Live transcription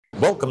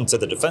Welcome to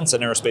the Defense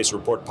and Aerospace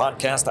Report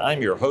podcast.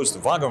 I'm your host,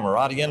 Vago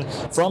Muradian,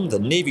 from the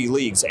Navy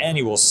League's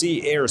annual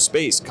Sea Air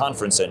Space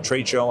Conference and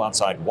Trade Show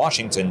outside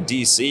Washington,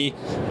 D.C.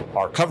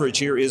 Our coverage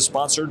here is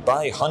sponsored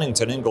by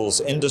Huntington Ingalls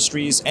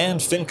Industries,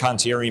 and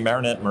Fincantieri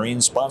Marinette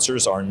Marine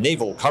sponsors our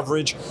naval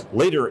coverage.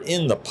 Later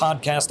in the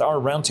podcast, our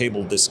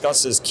roundtable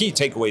discusses key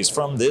takeaways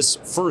from this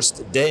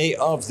first day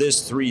of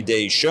this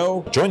three-day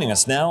show. Joining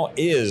us now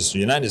is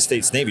United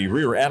States Navy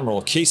Rear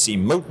Admiral Casey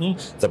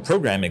Moten, the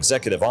Program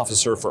Executive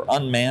Officer for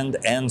Unmanned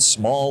and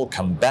Small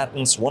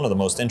Combatants, one of the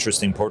most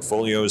interesting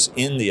portfolios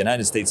in the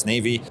United States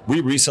Navy.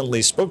 We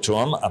recently spoke to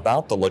him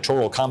about the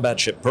Littoral Combat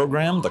Ship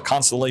Program, the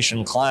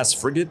Constellation-class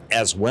frigate,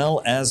 as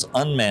well as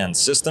unmanned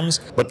systems.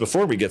 But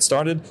before we get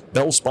started,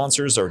 Bell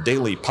sponsors our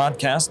daily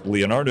podcast,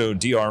 Leonardo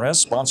DRS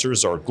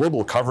sponsors our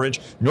global coverage,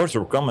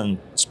 Northrop Grumman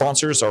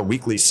sponsors our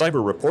weekly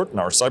cyber report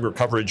and our cyber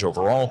coverage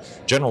overall,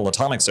 General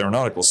Atomics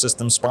Aeronautical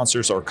Systems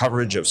sponsors our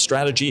coverage of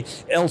strategy,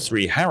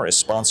 L3Harris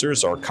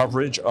sponsors our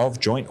coverage of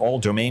Joint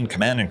All-Domain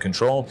Command and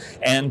Control,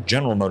 and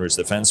General Motors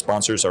Defense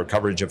sponsors our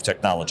coverage of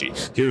technology.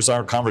 Here's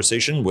our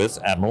conversation with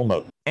Admiral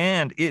Moten.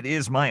 And it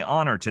is my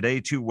honor today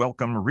to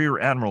welcome Rear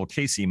Admiral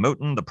Casey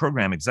Moten, the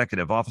Program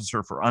Executive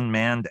Officer for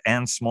Unmanned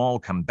and Small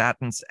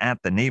Combatants at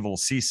the Naval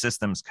Sea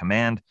Systems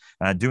Command,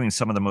 doing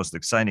some of the most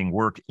exciting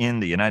work in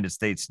the United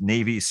States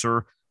Navy.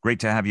 Sir, great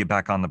to have you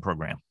back on the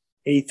program.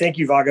 Hey, thank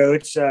you, Vago.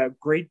 It's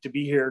great to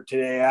be here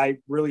today. I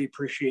really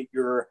appreciate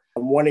your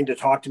wanting to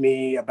talk to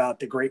me about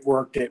the great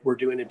work that we're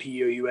doing in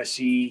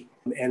PEO-USC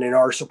and in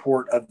our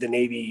support of the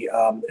Navy.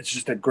 It's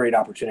just a great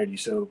opportunity.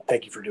 So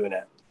thank you for doing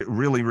that.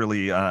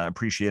 Really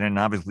appreciate it. And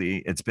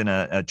obviously, it's been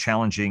a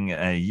challenging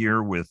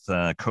year with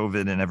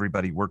COVID and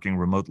everybody working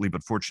remotely.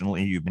 But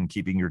fortunately, you've been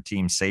keeping your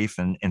team safe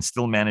and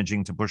still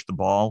managing to push the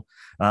ball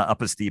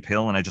up a steep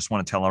hill. And I just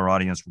want to tell our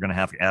audience we're going to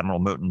have Admiral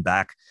Moten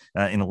back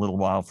in a little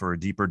while for a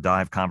deeper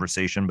dive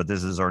conversation. But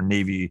this is our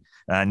Navy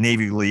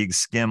League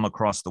skim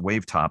across the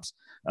wave tops.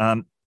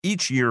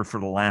 Each year for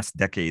the last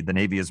decade, the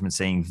Navy has been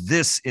saying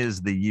this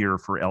is the year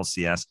for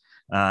LCS.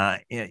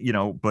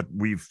 But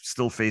we've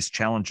still faced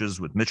challenges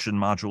with mission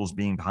modules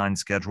being behind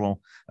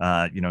schedule.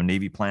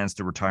 Navy plans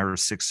to retire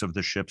 6 of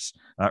the ships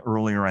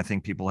earlier, I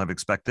think people have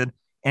expected.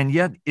 And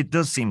yet it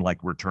does seem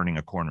like we're turning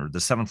a corner. The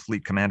 7th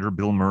Fleet Commander,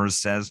 Bill Mers,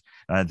 says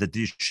that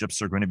these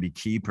ships are going to be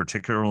key,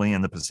 particularly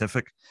in the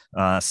Pacific.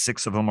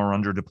 6 of them are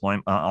under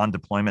on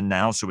deployment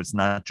now. So it's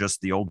not just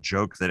the old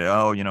joke that,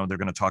 they're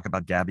going to talk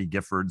about Gabby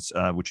Giffords,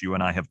 which you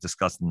and I have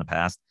discussed in the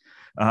past.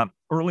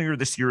 Earlier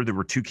this year, there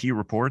were 2 key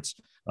reports.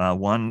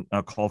 One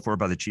called for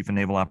by the Chief of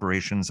Naval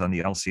Operations on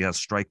the LCS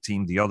strike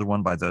team. The other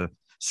one by the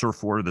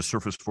SURF-4, the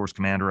Surface Force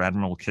Commander,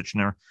 Admiral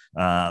Kitchener,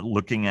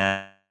 looking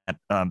at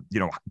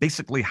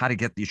basically how to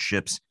get these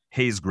ships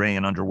haze gray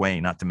and underway,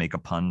 not to make a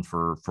pun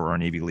for our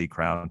Navy League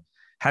crowd.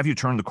 Have you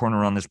turned the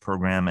corner on this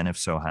program? And if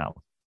so, how?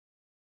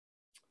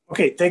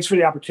 Okay, thanks for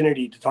the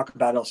opportunity to talk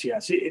about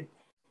LCS.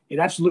 It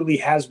absolutely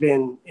has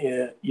been,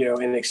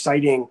 an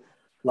exciting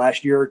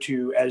last year or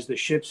two as the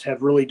ships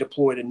have really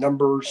deployed in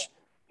numbers,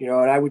 and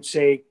I would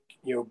say,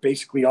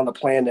 basically on the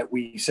plan that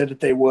we said that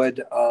they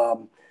would,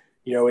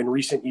 in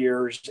recent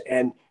years.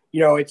 And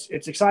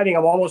it's exciting.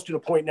 I'm almost to the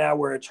point now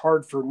where it's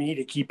hard for me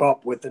to keep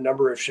up with the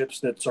number of ships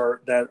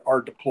that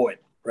are deployed,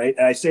 right?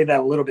 And I say that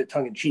a little bit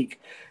tongue in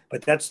cheek,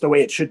 but that's the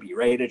way it should be,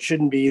 right? It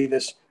shouldn't be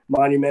this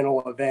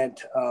monumental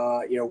event.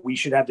 We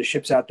should have the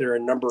ships out there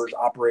in numbers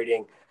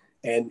operating,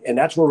 and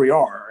that's where we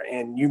are.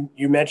 And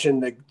you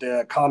mentioned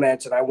the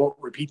comments, and I won't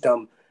repeat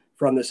them,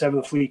 from the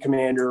 7th Fleet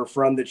Commander,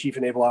 from the Chief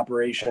of Naval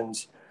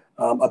Operations,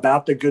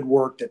 about the good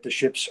work that the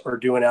ships are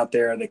doing out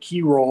there, the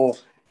key role.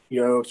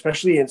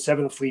 Especially in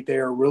 7th Fleet, they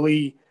are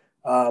really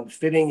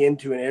fitting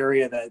into an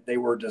area that they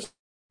were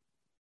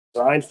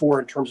designed for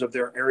in terms of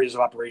their areas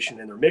of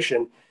operation and their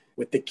mission,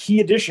 with the key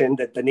addition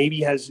that the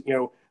Navy has,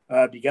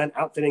 begun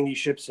outfitting these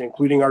ships,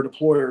 including our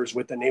deployers,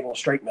 with the Naval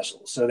Strike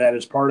Missiles. So that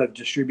as part of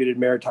distributed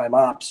maritime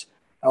ops,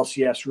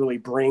 LCS really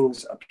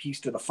brings a piece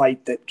to the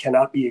fight that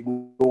cannot be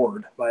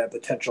ignored by a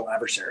potential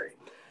adversary.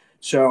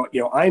 So,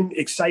 I'm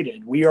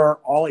excited. We are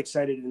all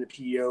excited in the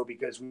PEO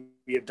because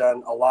we have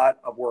done a lot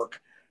of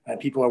work. And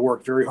people have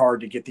worked very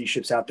hard to get these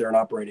ships out there and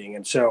operating.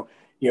 And so,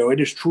 it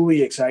is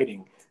truly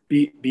exciting.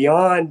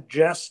 Beyond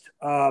just,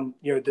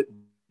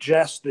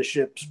 just the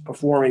ships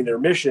performing their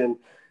mission,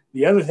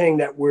 the other thing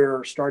that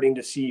we're starting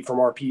to see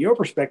from our PEO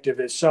perspective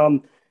is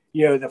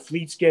the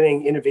fleet's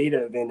getting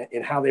innovative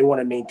in how they want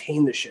to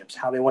maintain the ships,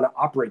 how they want to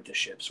operate the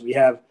ships. We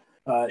have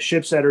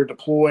ships that are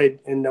deployed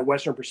in the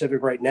Western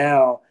Pacific right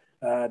now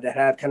that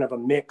have kind of a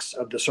mix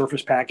of the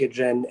surface package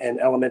and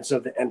elements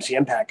of the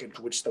MCM package,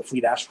 which the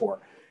fleet asked for.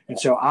 And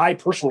so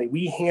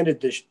we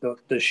handed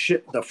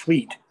the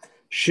fleet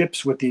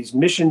ships with these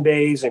mission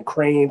bays and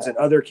cranes and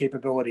other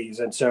capabilities.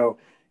 And so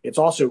it's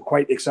also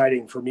quite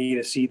exciting for me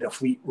to see the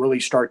fleet really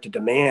start to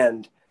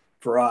demand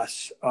for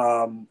us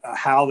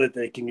how that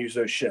they can use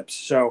those ships.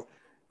 So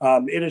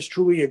it is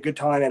truly a good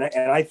time. And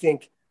I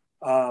think,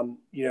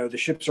 the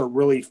ships are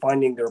really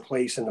finding their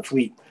place in the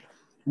fleet.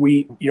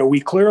 We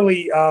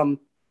clearly,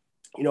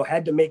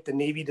 had to make the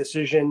Navy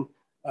decision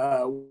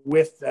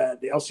with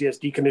the LCS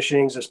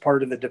decommissionings as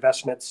part of the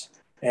divestments.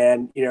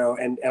 And,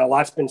 and a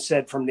lot's been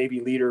said from Navy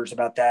leaders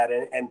about that.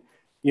 And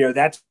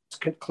that's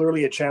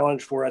clearly a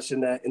challenge for us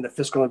in the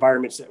fiscal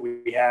environments that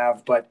we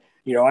have. But,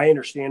 I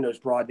understand those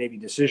broad Navy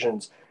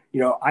decisions.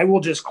 I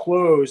will just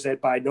close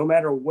that by no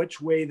matter which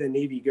way the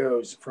Navy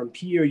goes from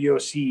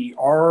POUOC,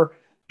 our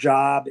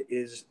job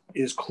is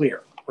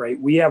clear, right?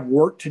 We have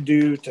work to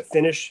do to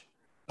finish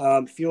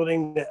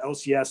fielding the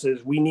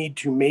LCSs. We need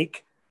to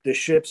make the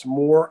ships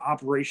more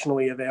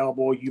operationally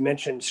available. You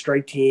mentioned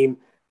Strike Team.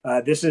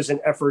 This is an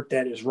effort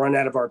that is run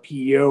out of our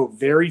PEO,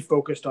 very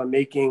focused on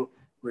making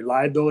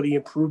reliability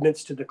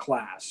improvements to the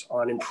class,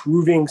 on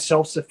improving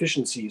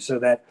self-sufficiency so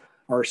that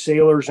our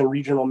sailors and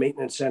regional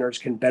maintenance centers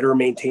can better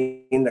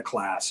maintain the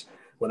class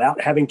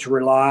without having to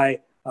rely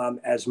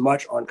as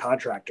much on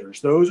contractors.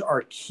 Those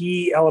are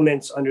key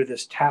elements under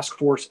this task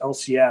force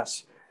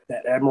LCS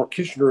that Admiral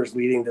Kitchener is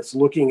leading, that's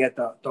looking at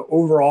the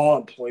overall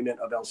employment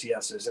of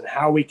LCSs and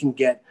how we can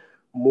get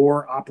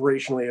more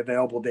operationally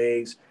available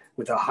days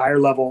with a higher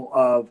level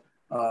of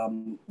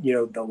the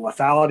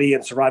lethality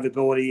and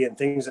survivability and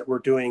things that we're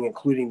doing,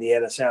 including the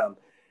NSM.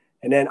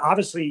 And then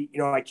obviously,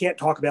 I can't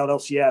talk about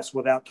LCS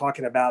without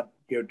talking about,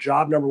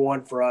 job number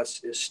one for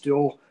us is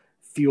still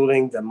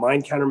fielding the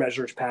mine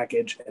countermeasures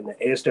package and the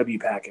ASW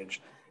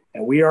package.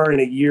 And we are in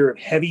a year of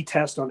heavy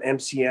test on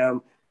MCM.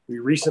 We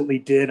recently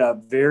did a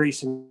very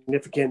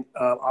significant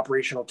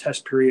operational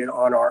test period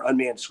on our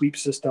unmanned sweep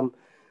system.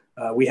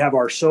 We have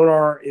our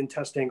sonar in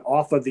testing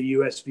off of the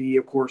USV,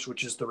 of course,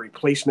 which is the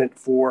replacement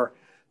for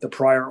the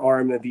prior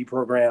RMV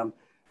program.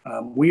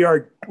 We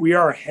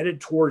are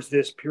headed towards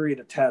this period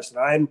of test,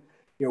 and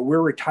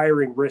we're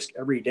retiring risk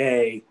every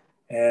day.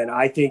 And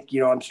I think,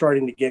 I'm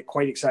starting to get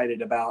quite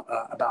excited about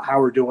how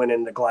we're doing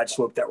in the glide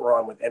slope that we're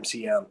on with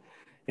MCM.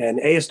 And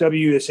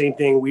ASW, the same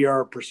thing. We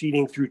are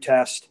proceeding through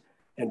test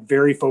and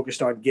very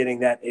focused on getting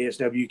that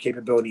ASW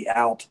capability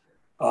out,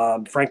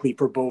 frankly,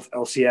 for both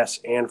LCS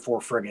and for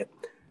frigate.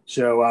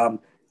 So,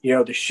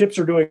 the ships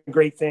are doing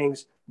great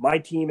things. My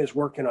team is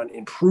working on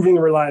improving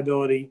the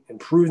reliability,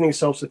 improving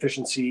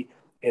self-sufficiency,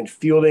 and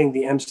fielding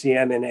the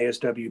MCM and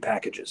ASW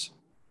packages.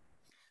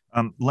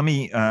 Let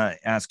me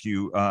ask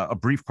you a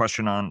brief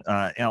question on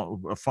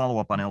a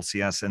follow-up on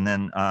LCS, and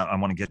then I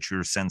want to get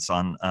your sense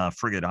on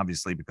frigate,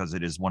 obviously, because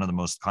it is one of the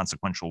most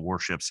consequential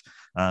warships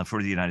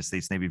for the United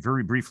States Navy.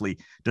 Very briefly,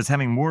 does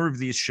having more of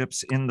these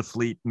ships in the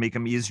fleet make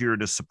them easier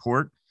to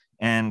support?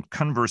 And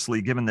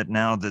conversely, given that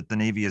now that the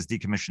Navy has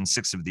decommissioned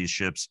 6 of these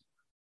ships,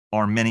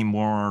 are many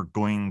more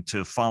going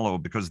to follow?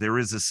 Because there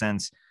is a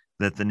sense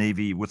that the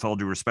Navy, with all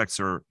due respect,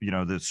 sir,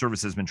 the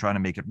service has been trying to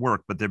make it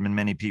work, but there have been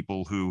many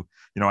people who,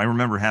 I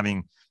remember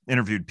having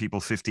interviewed people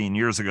 15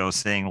 years ago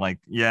saying like,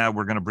 yeah,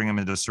 we're going to bring them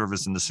into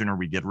service and the sooner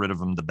we get rid of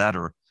them, the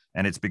better.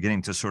 And it's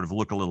beginning to sort of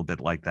look a little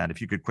bit like that.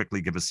 If you could quickly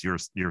give us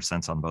your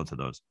sense on both of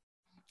those.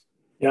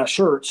 Yeah,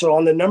 sure. So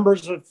on the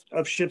numbers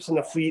of ships in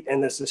the fleet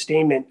and the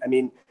sustainment,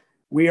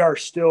 we are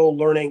still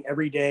learning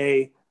every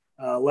day,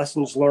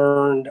 lessons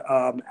learned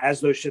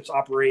as those ships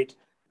operate.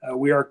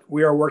 We are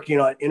working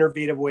on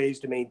innovative ways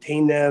to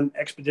maintain them,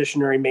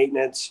 expeditionary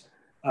maintenance.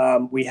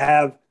 We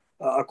have,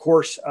 of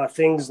course,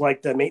 things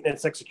like the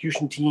maintenance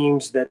execution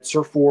teams that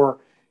SURF4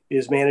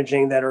 is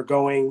managing that are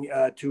going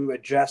to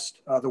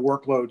adjust the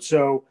workload.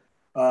 So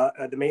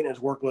the maintenance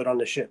workload on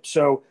the ship.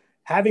 So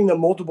having the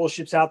multiple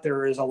ships out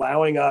there is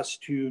allowing us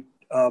to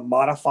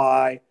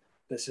modify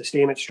the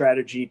sustainment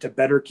strategy to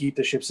better keep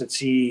the ships at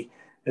sea,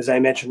 as I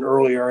mentioned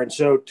earlier. And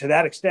so to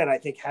that extent, I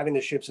think having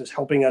the ships is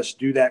helping us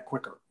do that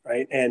quicker,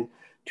 right? And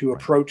to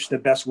approach the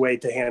best way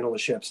to handle the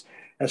ships.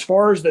 As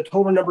far as the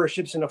total number of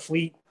ships in the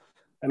fleet,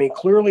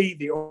 clearly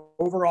the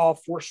overall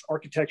force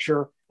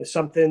architecture is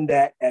something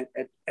that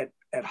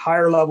at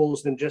higher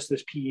levels than just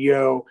this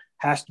PEO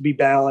has to be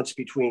balanced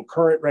between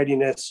current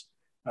readiness,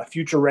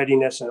 future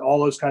readiness, and all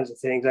those kinds of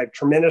things. I have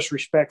tremendous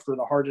respect for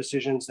the hard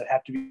decisions that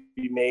have to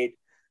be made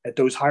at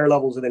those higher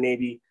levels of the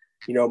Navy.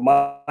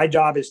 My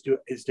job is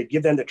to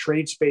give them the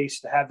trade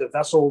space, to have the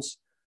vessels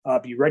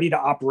be ready to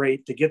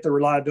operate, to get the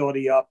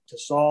reliability up, to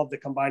solve the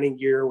combining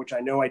gear, which I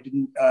know I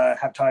didn't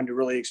have time to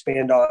really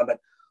expand on,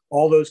 but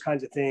all those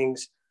kinds of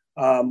things.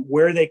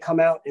 Where they come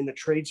out in the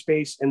trade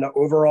space and the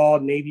overall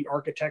Navy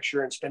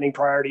architecture and spending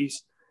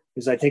priorities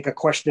is, I think, a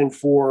question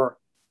for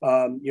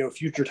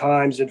future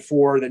times and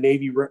for the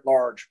Navy writ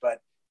large.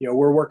 But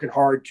we're working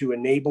hard to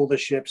enable the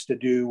ships to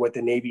do what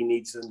the Navy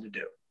needs them to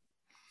do.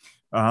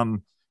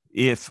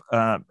 If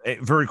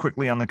very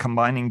quickly on the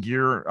combining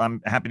gear,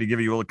 I'm happy to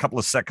give you a couple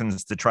of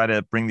seconds to try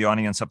to bring the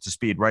audience up to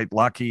speed, right?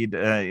 Lockheed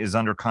is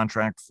under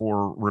contract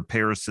for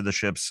repairs to the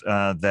ships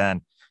that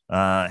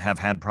have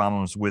had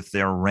problems with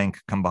their rank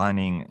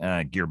combining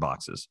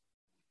gearboxes.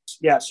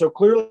 Yeah, so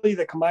clearly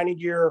the combining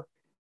gear,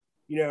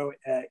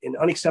 an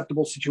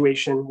unacceptable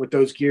situation with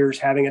those gears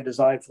having a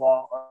design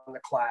flaw on the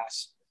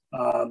class.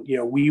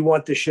 We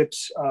want the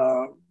ships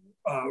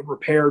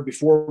repaired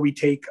before we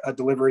take a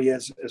delivery,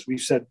 as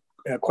we've said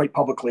quite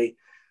publicly.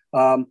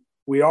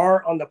 We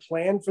are on the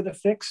plan for the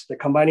fix. The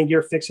combining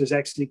gear fix has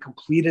actually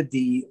completed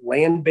the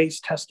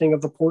land-based testing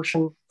of the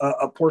portion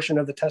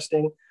of the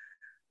testing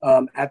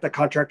at the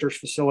contractor's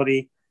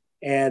facility,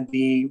 and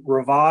the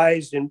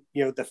revised and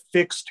the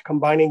fixed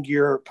combining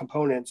gear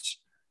components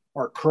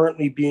are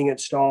currently being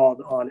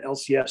installed on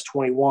LCS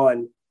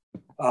 21.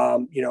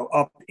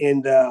 Up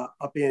in the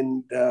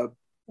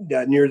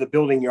near the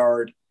building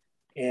yard,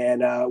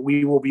 and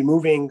we will be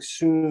moving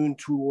soon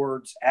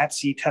towards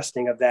at-sea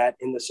testing of that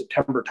in the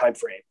September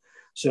timeframe.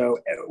 So,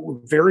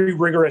 very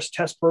rigorous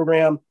test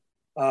program,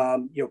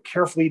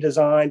 carefully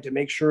designed to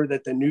make sure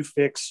that the new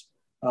fix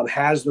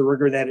has the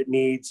rigor that it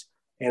needs,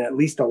 and at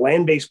least the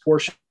land-based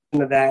portion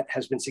of that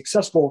has been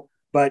successful.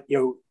 But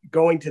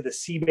going to the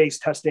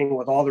sea-based testing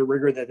with all the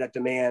rigor that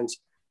demands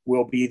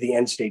will be the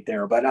end state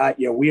there. But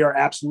we are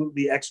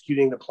absolutely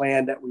executing the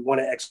plan that we want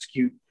to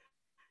execute,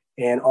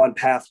 and on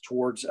path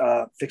towards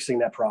fixing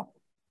that problem.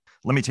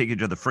 Let me take you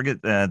to the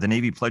frigate. The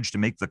Navy pledged to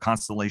make the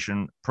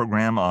Constellation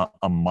program a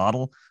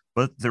model,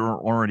 but there are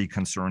already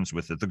concerns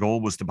with it. The goal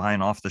was to buy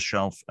an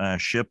off-the-shelf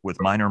ship with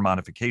minor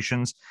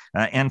modifications,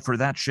 and for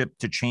that ship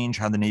to change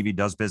how the Navy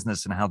does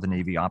business and how the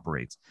Navy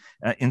operates.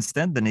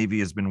 Instead, the Navy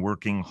has been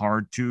working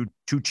hard to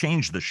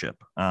change the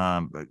ship.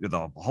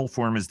 The hull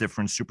form is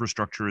different,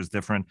 superstructure is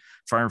different,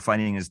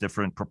 firefighting is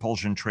different,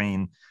 propulsion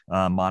train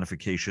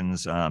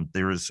modifications.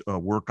 There is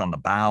work on the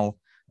bow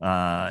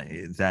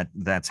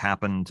that's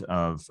happened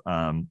of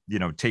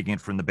taking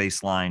it from the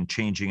baseline,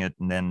 changing it,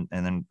 and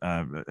then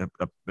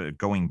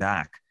going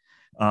back.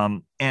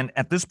 And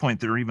at this point,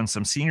 there are even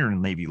some senior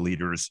Navy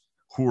leaders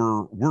who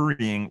are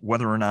worrying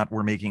whether or not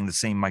we're making the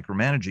same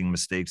micromanaging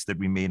mistakes that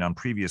we made on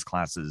previous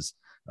classes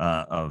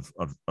of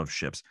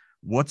ships.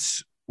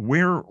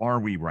 Where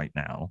are we right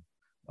now?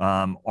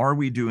 Are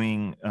we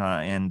doing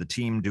and the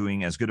team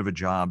doing as good of a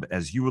job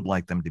as you would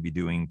like them to be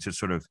doing to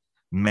sort of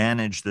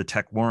manage the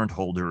tech warrant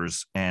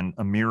holders and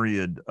a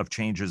myriad of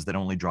changes that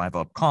only drive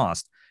up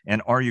cost?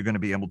 And are you going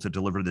to be able to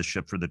deliver this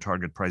ship for the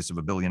target price of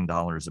 $1 billion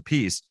a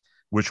piece,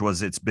 which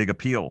was its big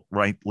appeal,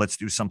 right? Let's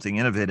do something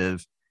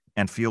innovative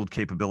and field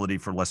capability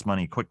for less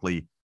money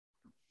quickly.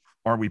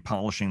 Are we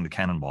polishing the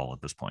cannonball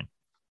at this point?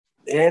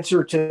 The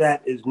answer to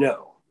that is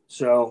no.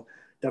 So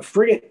the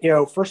frigate,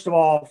 first of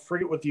all,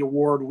 frigate with the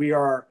award, we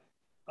are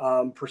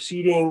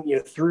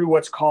proceeding through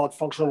what's called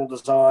functional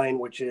design,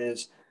 which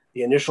is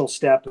the initial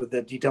step of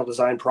the detailed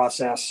design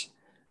process,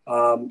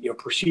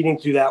 proceeding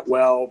through that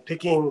well,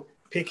 picking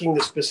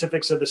the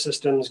specifics of the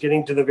systems,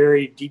 getting to the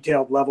very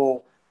detailed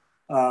level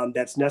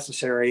that's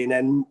necessary. And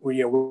then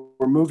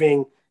we're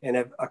moving and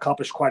have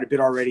accomplished quite a bit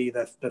already.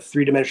 The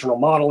three-dimensional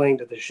modeling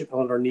that the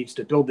shipbuilder needs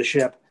to build the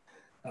ship.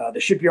 The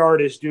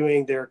shipyard is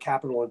doing their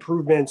capital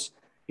improvements.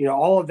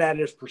 All of that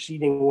is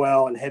proceeding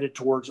well and headed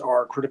towards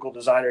our critical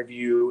design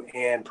review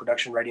and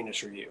production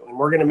readiness review. And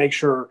we're going to make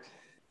sure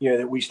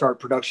that we start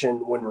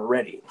production when we're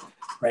ready,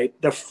 right?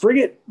 The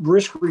frigate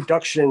risk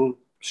reduction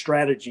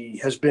strategy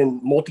has been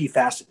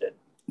multifaceted.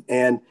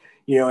 And,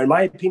 in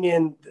my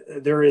opinion,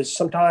 there is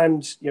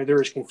sometimes,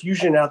 there is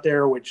confusion out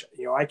there, which,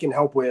 I can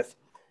help with,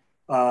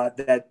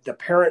 that the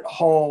parent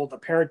hull, the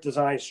parent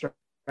design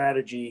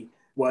strategy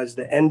was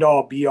the end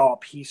all be all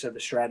piece of the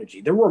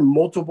strategy. There were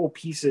multiple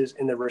pieces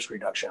in the risk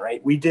reduction,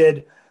 right? We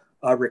did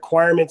a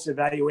requirements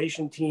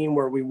evaluation team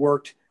where we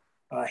worked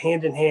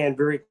hand in hand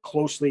very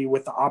closely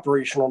with the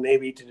operational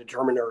Navy to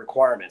determine their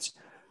requirements.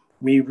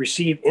 We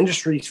received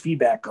industry's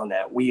feedback on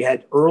that. We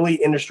had early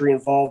industry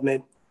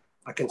involvement,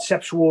 a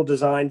conceptual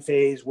design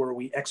phase where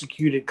we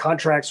executed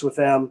contracts with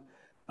them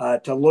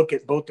to look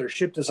at both their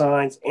ship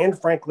designs and,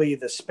 frankly,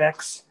 the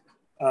specs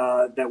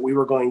that we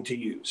were going to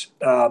use.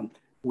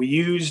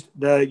 We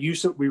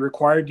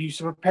required the use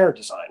of a parent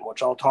design,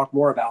 which I'll talk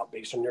more about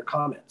based on your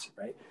comments,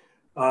 right?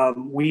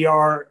 We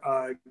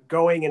are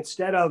going,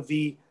 instead of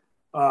the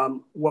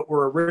what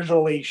were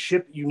originally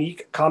ship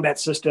unique combat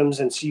systems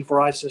and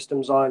C4I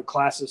systems on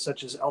classes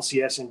such as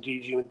LCS and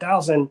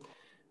DDG-1000,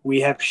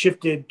 we have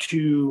shifted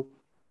to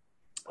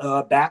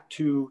back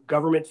to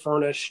government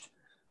furnished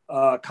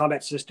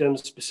combat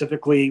systems,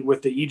 specifically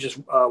with the Aegis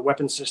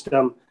weapon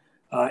system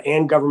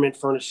and government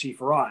furnished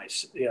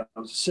C4Is,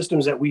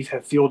 systems that we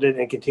have fielded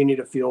and continue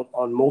to field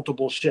on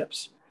multiple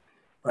ships,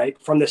 right?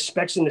 From the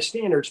specs and the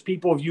standards,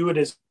 people view it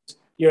as,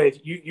 if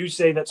you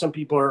say that some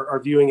people are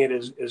viewing it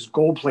as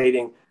gold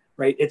plating,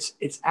 right?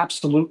 It's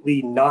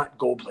absolutely not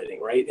gold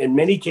plating, right? In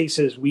many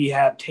cases, we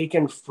have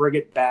taken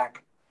frigate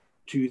back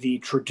to the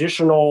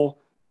traditional,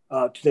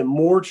 to the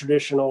more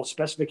traditional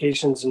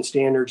specifications and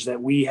standards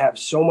that we have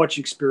so much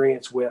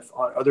experience with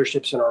on other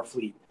ships in our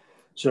fleet.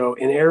 So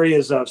in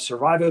areas of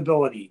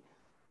survivability,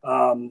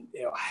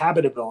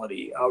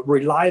 habitability,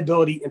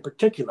 reliability in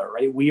particular,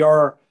 right? We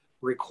are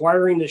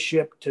requiring the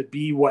ship to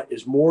be what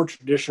is more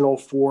traditional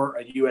for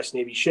a U.S.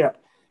 Navy ship.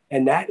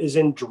 And that is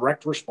in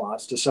direct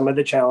response to some of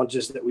the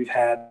challenges that we've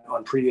had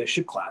on previous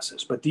ship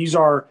classes. But these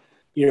are,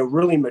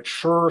 really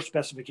mature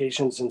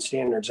specifications and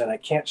standards, and I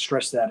can't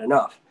stress that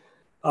enough.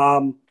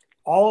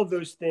 All of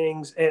those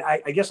things, and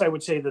I guess I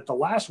would say that the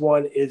last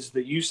one is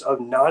the use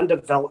of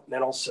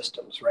non-developmental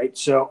systems, right?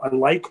 So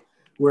unlike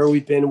where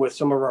we've been with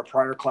some of our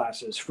prior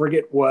classes.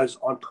 Frigate was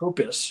on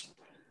purpose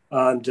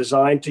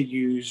designed to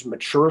use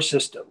mature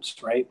systems,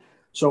 right?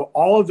 So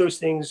all of those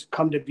things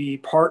come to be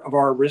part of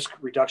our risk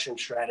reduction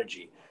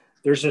strategy.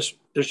 There's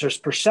this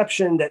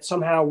perception that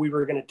somehow we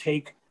were going to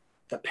take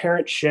the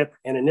parent ship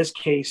and in this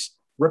case,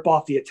 rip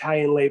off the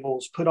Italian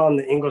labels, put on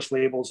the English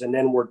labels, and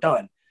then we're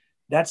done.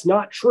 That's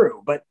not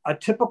true. But a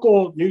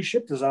typical new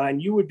ship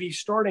design, you would be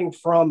starting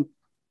from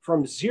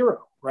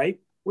zero, right?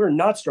 We're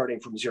not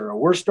starting from zero.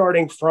 We're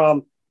starting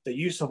from the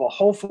use of a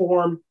hull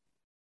form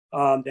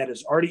that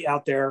is already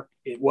out there.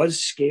 It was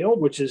scaled,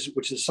 which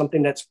is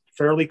something that's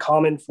fairly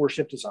common for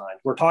ship design.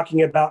 We're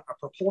talking about a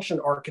propulsion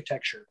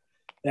architecture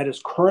that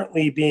is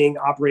currently being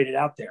operated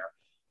out there.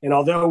 And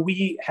although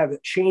we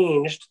have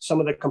changed some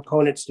of the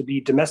components to be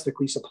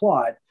domestically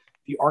supplied,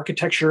 the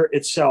architecture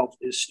itself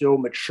is still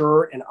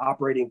mature and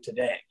operating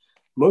today.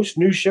 Most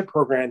new ship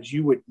programs,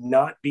 you would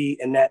not be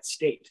in that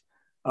state.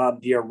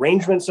 The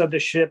arrangements of the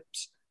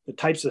ships, the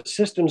types of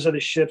systems of the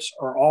ships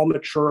are all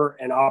mature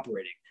and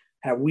operating.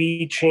 Have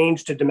we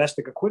changed to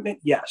domestic equipment?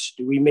 Yes.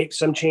 Do we make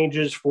some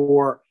changes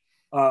for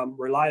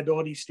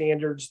reliability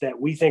standards that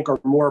we think are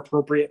more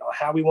appropriate on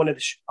how we want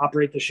to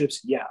operate the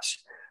ships? Yes.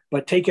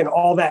 But taking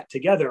all that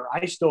together,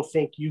 I still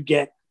think you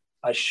get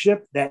a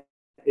ship that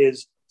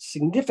is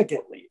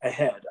significantly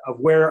ahead of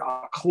where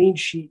a clean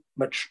sheet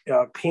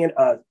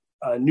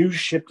new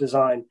ship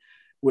design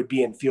would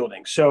be in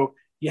fielding. So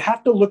you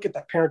have to look at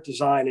the parent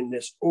design in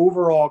this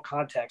overall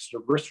context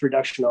of risk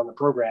reduction on the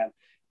program.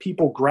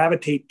 People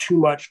gravitate too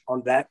much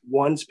on that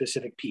one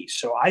specific piece.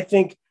 So I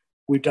think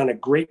we've done a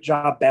great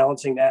job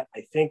balancing that.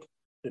 I think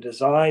the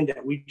design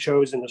that we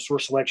chose in the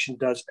source selection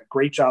does a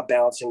great job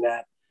balancing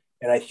that.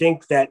 And I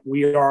think that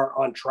we are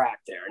on track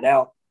there.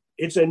 Now,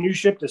 it's a new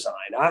ship design.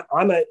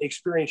 I'm an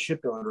experienced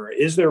shipbuilder.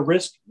 Is there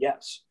risk?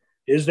 Yes.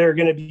 Is there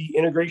going to be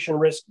integration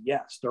risk?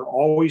 Yes. There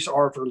always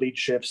are for lead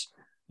ships.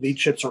 Lead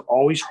ships are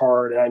always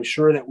hard, and I'm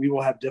sure that we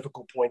will have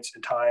difficult points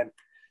in time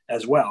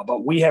as well.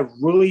 But we have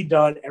really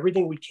done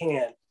everything we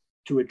can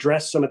to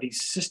address some of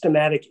these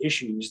systematic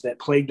issues that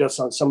plagued us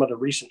on some of the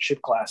recent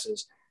ship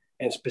classes,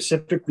 and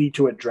specifically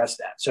to address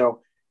that.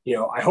 So,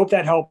 I hope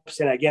that helps.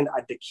 And again,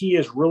 the key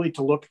is really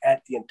to look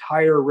at the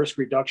entire risk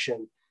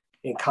reduction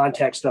in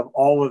context of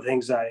all the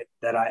things that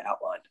I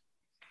outlined.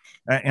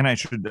 And I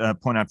should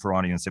point out for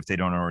audience, if they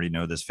don't already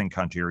know this,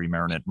 Fincantieri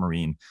Marinette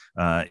Marine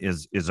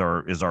is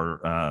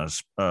our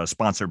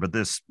sponsor, but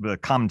the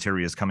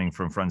commentary is coming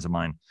from friends of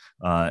mine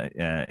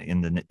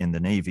in the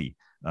Navy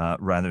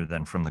rather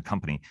than from the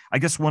company. I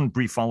guess one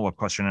brief follow-up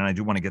question, and I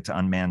do want to get to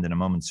unmanned in a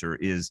moment, sir,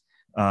 is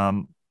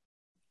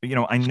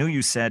I know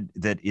you said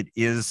that it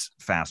is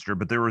faster,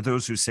 but there are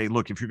those who say,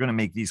 look, if you're going to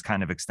make these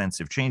kind of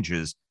extensive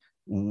changes,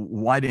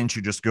 why didn't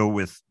you just go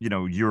with,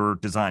 your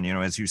design?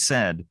 As you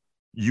said,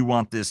 you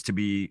want this to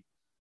be,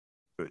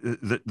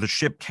 the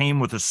ship came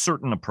with a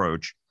certain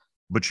approach,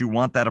 but you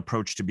want that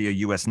approach to be a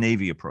U.S.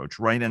 Navy approach,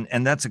 right?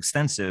 And that's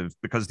extensive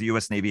because the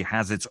U.S. Navy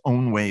has its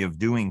own way of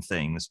doing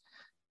things,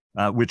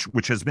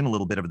 which has been a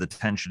little bit of the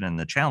tension and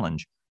the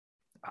challenge.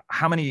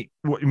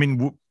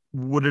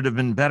 Would it have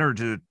been better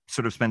to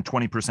sort of spend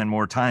 20%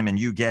 more time and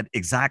you get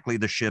exactly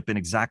the ship in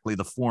exactly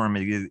the form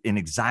in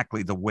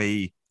exactly the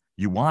way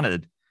you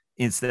wanted,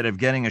 instead of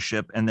getting a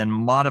ship and then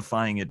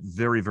modifying it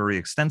very, very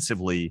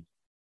extensively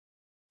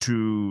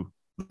to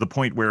the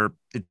point where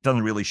it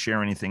doesn't really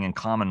share anything in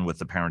common with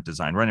the parent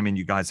design, right? I mean,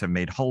 you guys have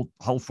made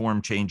hull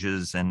form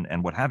changes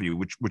and what have you,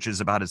 which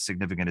is about as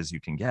significant as you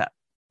can get.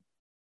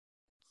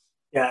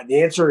 Yeah,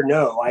 the answer,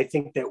 no. I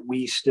think that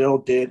we still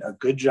did a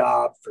good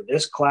job for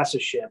this class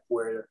of ship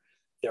where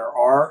there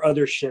are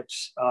other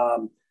ships,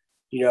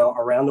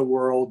 around the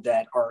world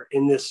that are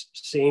in this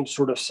same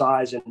sort of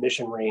size and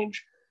mission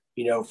range.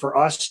 For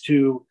us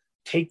to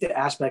take the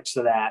aspects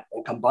of that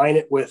and combine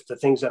it with the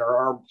things that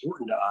are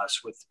important to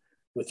us,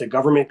 with the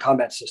government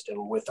combat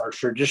system, with our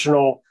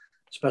traditional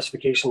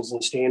specifications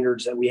and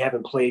standards that we have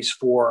in place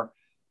for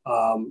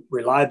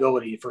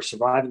reliability, for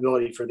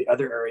survivability, for the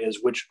other areas,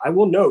 which I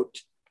will note,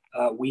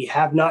 we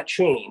have not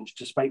changed,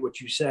 despite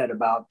what you said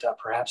about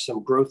perhaps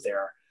some growth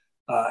there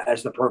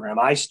as the program.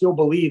 I still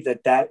believe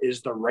that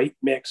is the right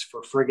mix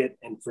for frigate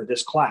and for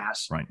this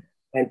class. Right.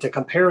 And to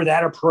compare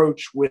that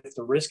approach with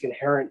the risk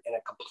inherent in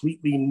a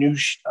completely new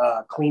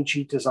clean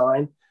sheet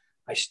design,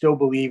 I still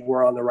believe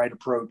we're on the right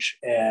approach.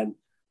 And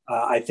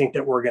I think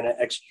that we're going to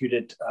execute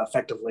it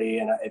effectively.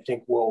 And I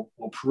think we'll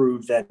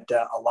prove that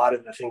a lot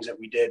of the things that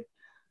we did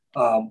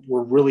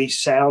were really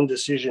sound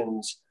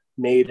decisions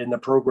made in the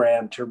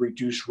program to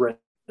reduce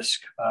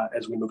risk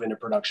as we move into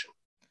production.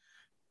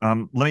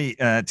 Let me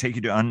take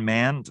you to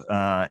unmanned,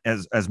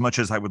 as much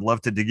as I would love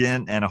to dig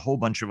in, and a whole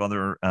bunch of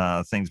other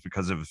things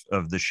because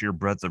of the sheer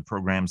breadth of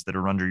programs that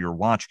are under your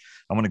watch.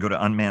 I want to go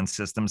to unmanned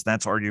systems.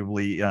 That's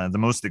arguably the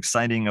most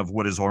exciting of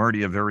what is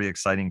already a very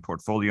exciting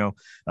portfolio.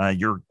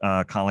 Your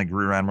colleague,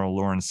 Rear Admiral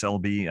Lawrence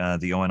Selby,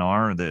 the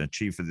ONR, the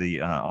chief of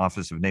the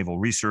Office of Naval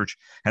Research,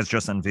 has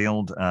just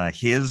unveiled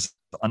his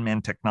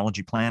unmanned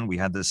technology plan. We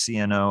had the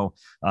CNO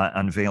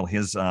unveil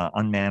his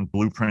unmanned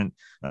blueprint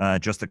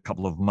just a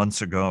couple of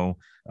months ago.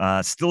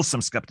 Still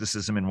some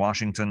skepticism in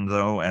Washington,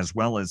 though, as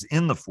well as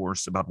in the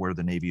force about where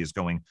the Navy is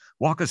going.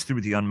 Walk us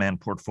through the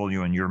unmanned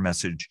portfolio and your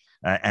message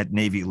at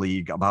Navy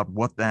League about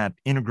what that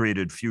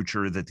integrated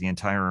future that the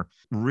entire,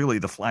 really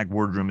the flag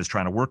wardroom is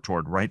trying to work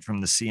toward, right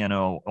from the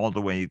CNO all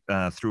the way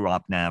through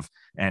OPNAV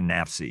and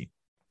NAVSEA.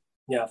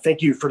 Yeah,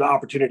 thank you for the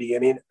opportunity. I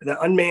mean, the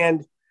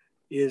unmanned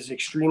is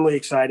extremely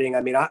exciting.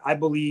 I mean, I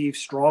believe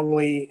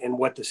strongly in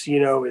what the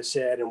CNO has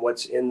said and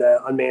what's in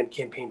the unmanned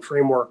campaign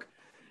framework,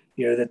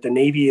 that the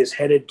Navy is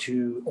headed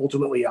to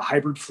ultimately a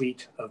hybrid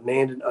fleet of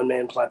manned and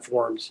unmanned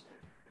platforms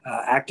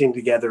acting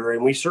together.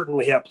 And we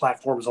certainly have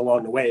platforms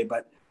along the way,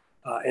 but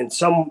in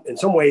some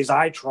ways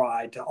I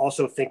try to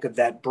also think of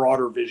that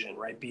broader vision,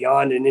 right?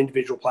 Beyond an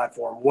individual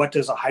platform, what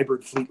does a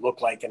hybrid fleet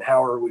look like and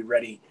how are we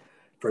ready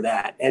for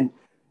that? And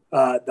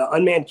the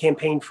unmanned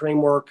campaign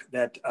framework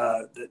that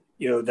the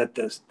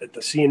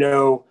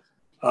CNO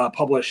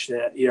published,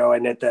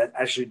 and that the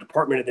actually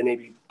Department of the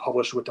Navy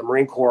published with the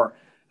Marine Corps,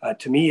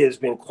 to me has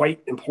been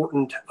quite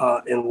important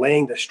in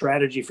laying the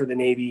strategy for the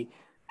Navy,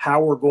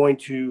 how we're going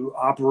to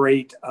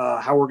operate,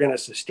 how we're going to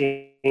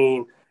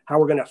sustain, how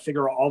we're going to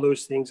figure all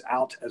those things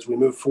out as we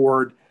move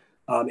forward.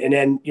 And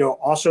then,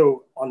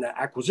 also on the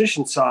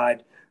acquisition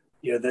side,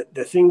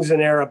 the things in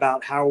there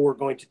about how we're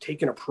going to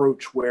take an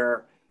approach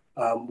where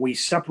we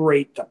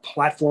separate the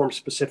platform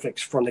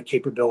specifics from the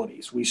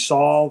capabilities. We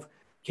solve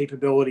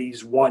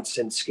capabilities once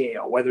and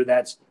scale, whether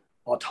that's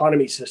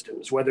autonomy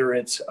systems, whether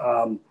it's,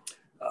 for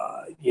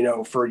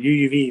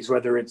UUVs,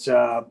 whether it's,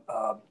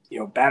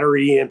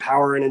 battery and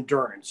power and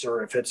endurance,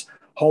 or if it's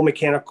whole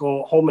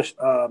mechanical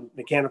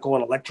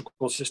and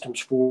electrical systems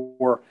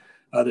for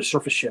the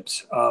surface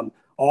ships.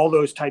 All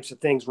those types of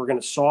things we're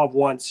going to solve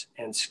once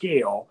and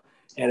scale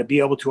and be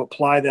able to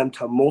apply them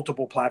to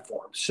multiple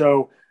platforms.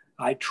 So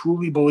I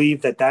truly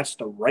believe that that's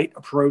the right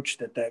approach,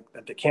 that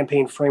the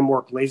campaign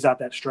framework lays out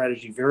that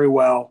strategy very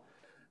well.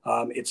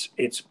 It's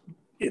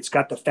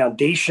got the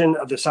foundation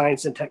of the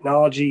science and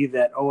technology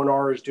that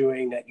ONR is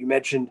doing, that you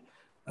mentioned,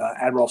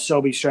 Admiral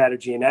Selby's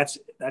strategy, and that's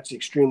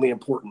extremely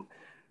important.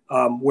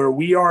 Where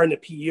we are in the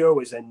PEO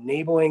is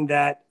enabling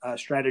that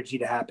strategy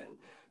to happen.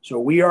 So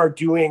we are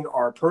doing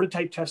our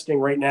prototype testing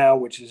right now,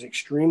 which is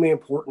extremely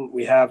important.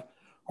 We have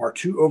our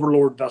 2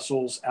 Overlord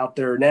vessels out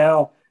there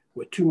now,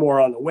 with 2 more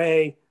on the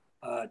way.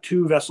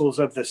 2 vessels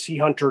of the Sea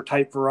Hunter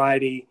type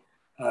variety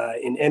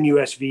in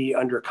MUSV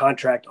under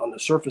contract on the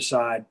surface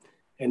side.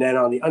 And then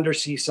on the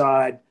undersea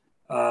side,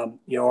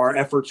 our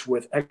efforts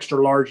with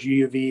extra large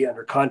UUV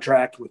under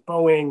contract with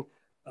Boeing,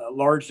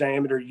 large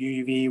diameter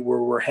UUV,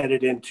 where we're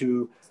headed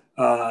into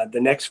the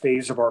next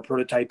phase of our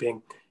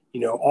prototyping.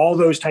 All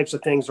those types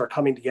of things are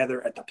coming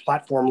together at the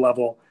platform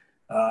level.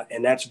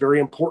 And that's very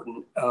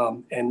important.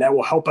 And that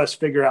will help us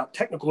figure out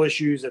technical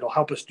issues. It'll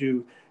help us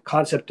do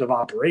concept of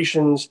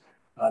operations.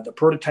 The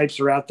prototypes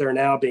are out there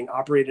now being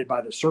operated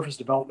by the Surface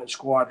Development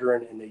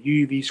Squadron and the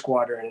UUV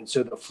Squadron. And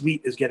so the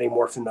fleet is getting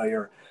more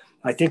familiar.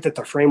 I think that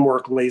the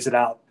framework lays it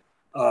out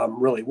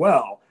really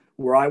well.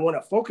 Where I want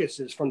to focus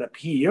is from the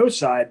PEO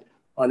side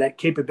on that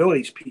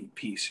capabilities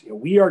piece.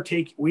 We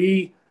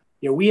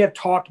have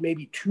talked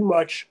maybe too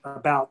much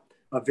about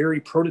a very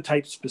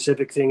prototype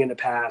specific thing in the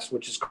past,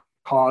 which has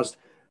caused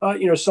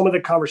some of the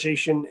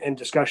conversation and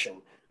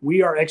discussion.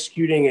 We are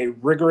executing a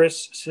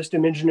rigorous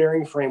system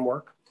engineering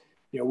framework.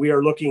 We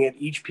are looking at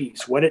each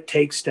piece, what it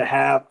takes to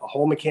have a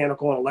whole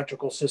mechanical and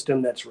electrical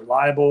system that's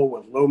reliable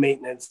with low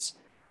maintenance,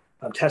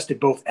 tested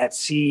both at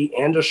sea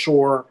and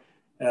ashore,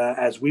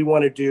 as we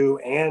want to do,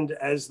 and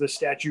as the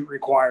statute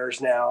requires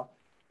now.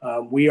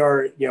 We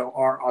are,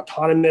 our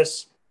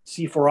autonomous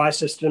C4I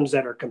systems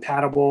that are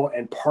compatible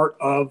and part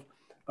of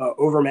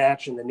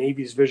Overmatch and the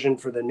Navy's vision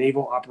for the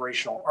naval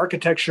operational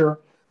architecture,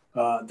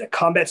 the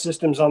combat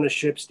systems on the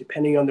ships,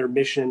 depending on their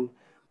mission.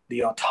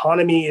 The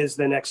autonomy is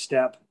the next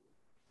step.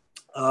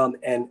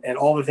 And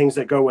all the things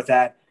that go with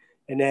that.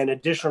 And then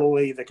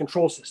additionally, the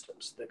control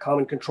systems, the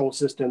common control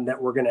system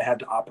that we're going to have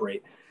to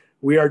operate.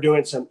 We are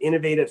doing some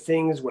innovative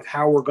things with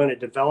how we're going to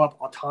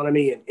develop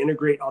autonomy and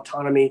integrate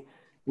autonomy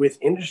with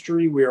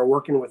industry. We are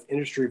working with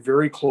industry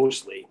very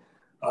closely.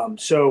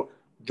 So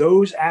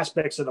those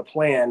aspects of the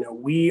plan,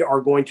 we are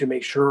going to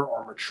make sure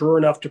are mature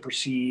enough to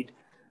proceed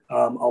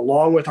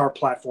along with our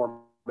platform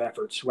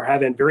efforts. We're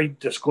having very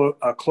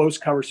close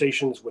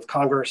conversations with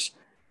Congress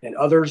and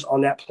others on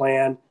that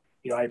plan.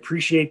 I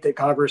appreciate that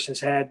Congress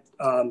has had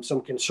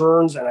some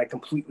concerns, and I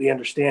completely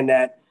understand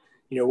that.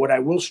 What I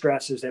will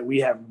stress is that we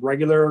have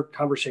regular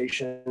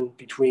conversation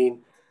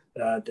between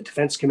the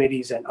defense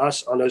committees and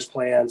us on those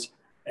plans.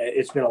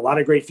 It's been a lot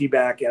of great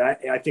feedback, and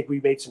I think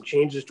we've made some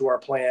changes to our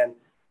plan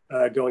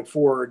going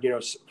forward,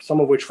 some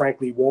of which,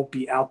 frankly, won't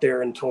be out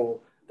there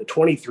until the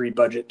 23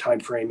 budget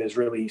timeframe is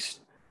released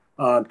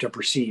to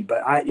proceed.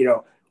 But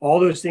all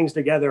those things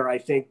together, I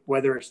think,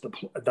 whether it's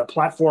the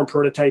platform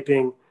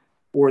prototyping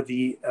or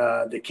the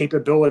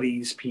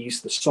capabilities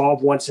piece, the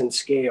solve once and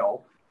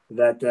scale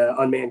that the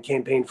unmanned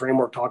campaign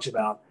framework talks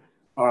about,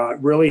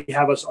 really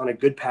have us on a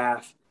good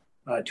path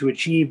to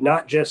achieve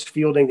not just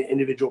fielding the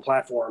individual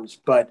platforms,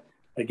 but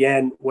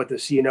again, what the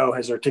CNO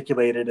has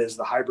articulated as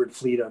the hybrid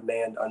fleet of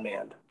manned,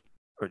 unmanned.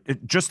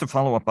 Just to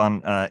follow up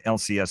on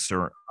LCS,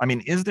 sir, I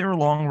mean, is there a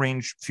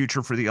long-range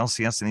future for the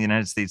LCS in the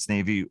United States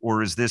Navy,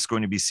 or is this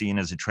going to be seen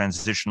as a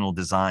transitional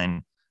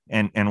design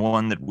and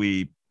one that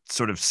we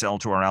sort of sell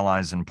to our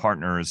allies and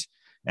partners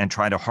and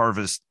try to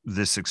harvest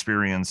this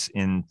experience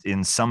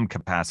in some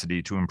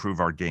capacity to improve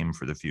our game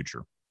for the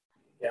future?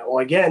 Yeah, well,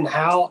 again,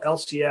 how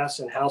LCS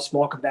and how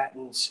small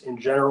combatants in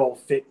general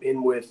fit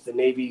in with the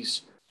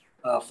Navy's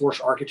force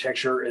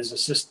architecture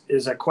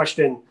is a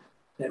question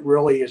that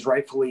really is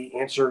rightfully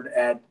answered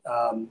at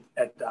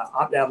the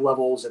OPNAV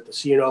levels, at the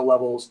CNO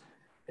levels,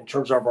 in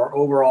terms of our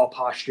overall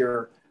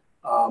posture,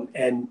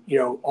 and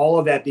all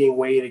of that being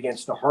weighed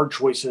against the hard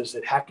choices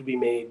that have to be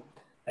made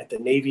at the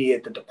Navy,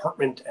 at the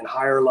department, and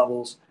higher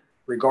levels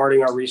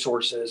regarding our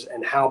resources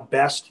and how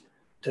best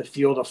to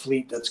field a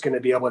fleet that's going to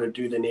be able to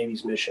do the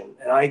Navy's mission.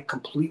 And I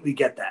completely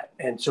get that.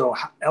 And so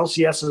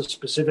LCS's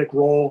specific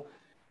role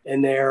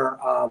in there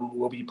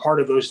will be part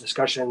of those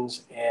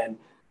discussions, and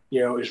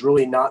is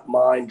really not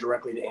mine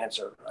directly to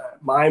answer.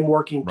 Mine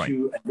working right.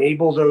 to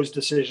enable those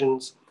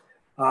decisions.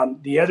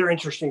 The other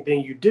interesting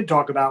thing you did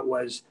talk about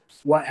was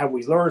what have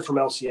we learned from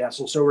LCS?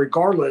 And so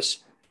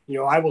regardless,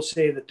 I will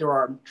say that there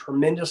are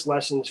tremendous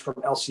lessons from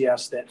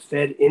LCS that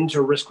fed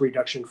into risk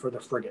reduction for the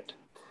frigate,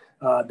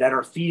 that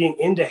are feeding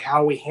into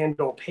how we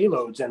handle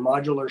payloads and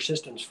modular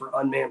systems for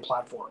unmanned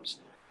platforms,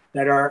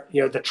 that are,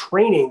 the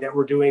training that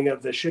we're doing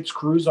of the ship's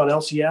crews on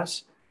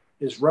LCS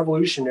is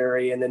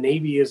revolutionary, and the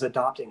Navy is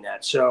adopting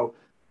that. So,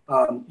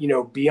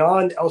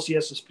 beyond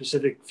LCS's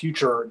specific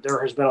future,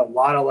 there has been a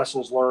lot of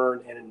lessons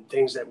learned and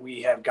things that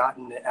we have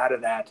gotten out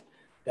of that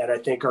I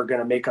think are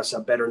going to make us a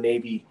better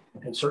Navy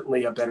and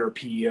certainly a better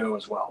PEO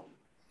as well.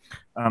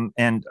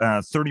 And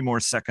 30 more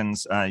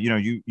seconds.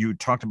 You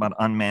talked about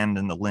unmanned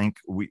in the link.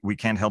 We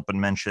can't help but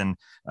mention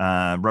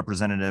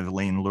Representative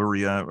Lane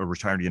Luria, a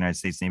retired United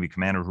States Navy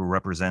commander who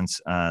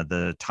represents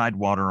the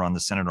Tidewater on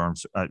the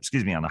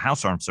on the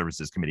House Armed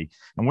Services Committee.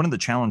 And one of the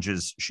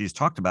challenges she's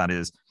talked about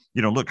is,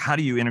 look, how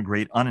do you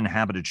integrate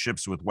uninhabited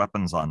ships with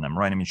weapons on them,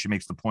 right? I mean, she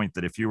makes the point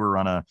that if you were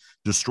on a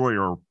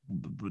destroyer,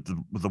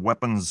 the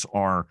weapons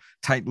are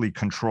tightly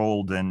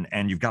controlled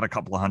and you've got a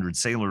couple of hundred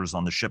sailors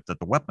on the ship that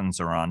the weapons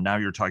are on. Now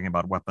you're talking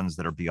about weapons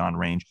that are beyond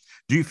range.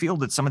 Do you feel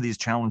that some of these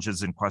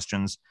challenges and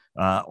questions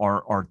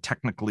are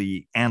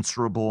technically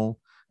answerable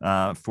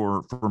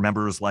for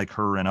members like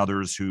her and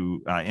others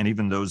who, and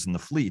even those in the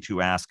fleet who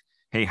ask,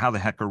 hey, how the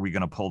heck are we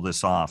going to pull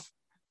this off?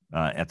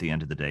 At the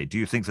end of the day, do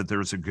you think that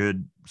there's a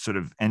good sort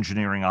of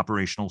engineering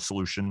operational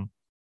solution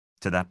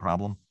to that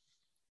problem?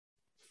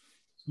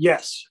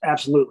 Yes,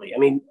 absolutely. I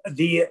mean,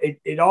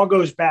 it all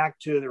goes back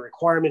to the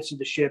requirements of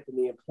the ship and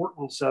the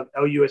importance of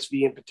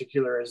LUSV in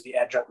particular as the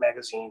adjunct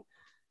magazine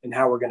and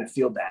how we're going to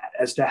field that.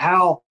 As to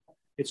how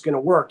it's going to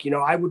work,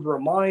 I would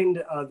remind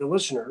the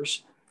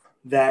listeners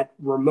that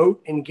remote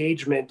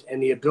engagement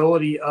and the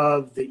ability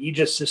of the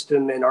Aegis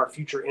system and our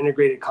future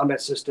integrated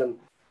combat system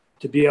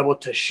to be able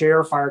to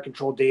share fire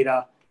control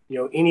data,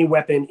 any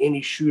weapon,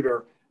 any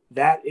shooter,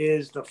 that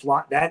is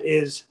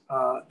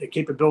the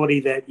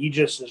capability that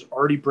Aegis is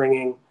already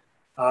bringing,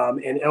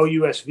 and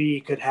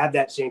LUSV could have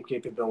that same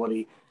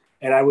capability.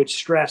 And I would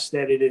stress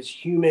that it is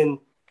human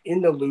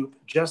in the loop,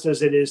 just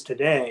as it is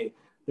today.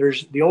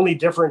 There's the only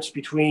difference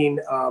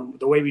between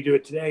the way we do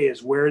it today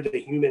is where the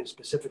human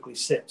specifically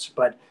sits.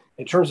 But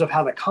in terms of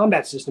how the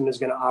combat system is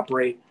going to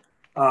operate,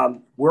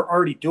 we're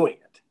already doing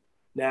it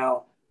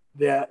now.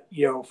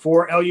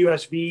 For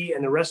LUSV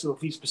and the rest of the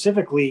fleet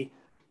specifically,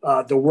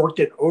 the work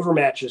that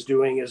Overmatch is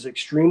doing is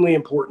extremely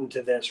important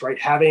to this, right?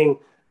 Having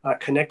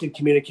connected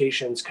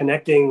communications,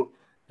 connecting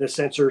the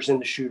sensors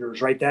and the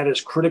shooters, right? That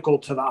is critical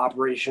to the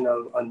operation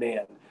of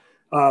unmanned.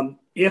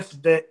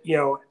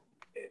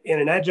 In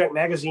an adjunct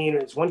magazine,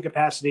 it's one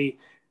capacity.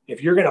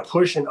 If you're going to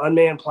push an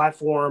unmanned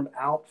platform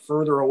out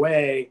further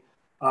away,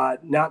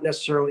 not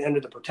necessarily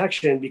under the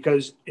protection,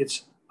 because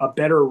it's a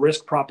better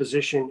risk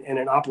proposition in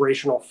an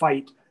operational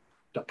fight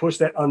to push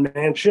that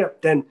unmanned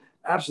ship, then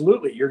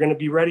absolutely, you're going to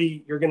be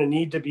ready. You're going to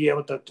need to be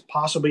able to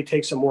possibly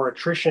take some more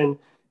attrition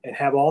and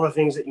have all the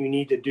things that you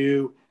need to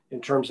do in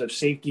terms of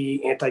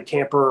safety,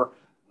 anti-tamper,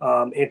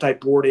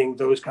 anti-boarding,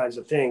 those kinds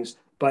of things.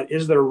 But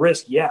is there a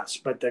risk? Yes.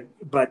 But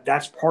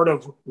that's part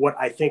of what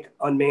I think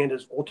unmanned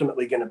is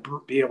ultimately going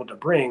to be able to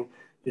bring,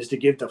 is to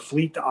give the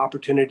fleet the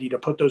opportunity to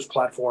put those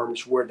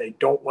platforms where they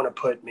don't want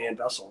to put manned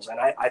vessels. And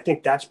I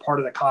think that's part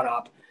of the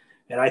CONOP.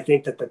 And I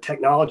think that the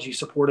technology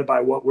supported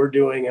by what we're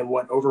doing and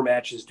what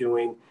Overmatch is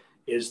doing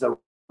is the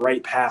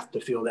right path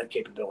to field that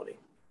capability.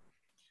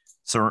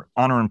 Sir,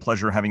 honor and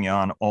pleasure having you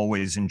on.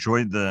 Always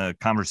enjoyed the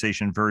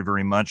conversation very,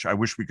 very much. I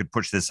wish we could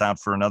push this out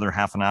for another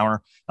half an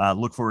hour.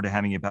 Look forward to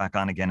having you back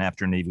on again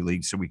after Navy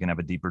League so we can have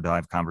a deeper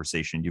dive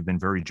conversation. You've been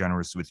very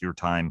generous with your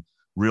time.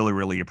 Really,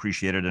 really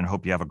appreciate it, and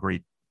hope you have a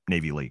great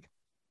Navy League.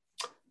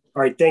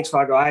 All right. Thanks,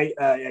 Vago.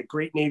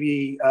 Great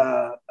Navy.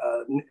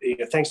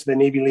 Thanks to the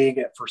Navy League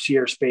for Sea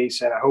Air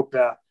Space. And I hope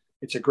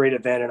it's a great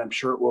event, and I'm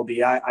sure it will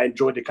be. I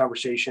enjoyed the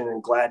conversation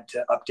and glad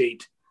to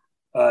update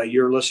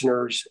your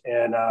listeners,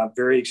 and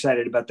very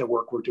excited about the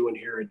work we're doing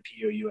here at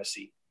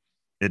POUSC.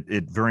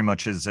 It very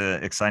much is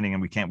exciting,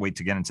 and we can't wait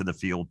to get into the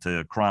field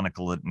to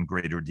chronicle it in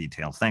greater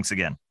detail. Thanks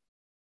again.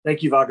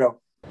 Thank you, Vago.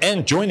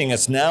 And joining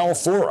us now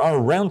for our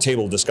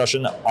roundtable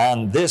discussion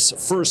on this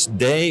first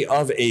day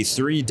of a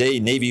 3-day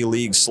Navy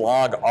League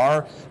slog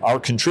are our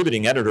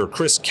contributing editor,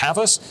 Chris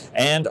Cavas,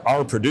 and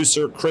our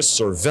producer, Chris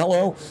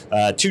Cervello,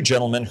 two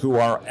gentlemen who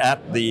are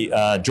at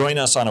the join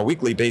us on a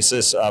weekly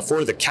basis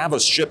for the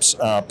Cavas Ships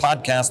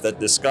podcast that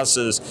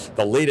discusses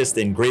the latest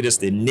and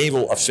greatest in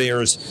naval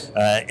affairs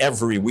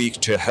every week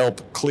to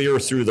help clear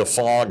through the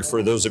fog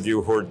for those of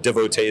you who are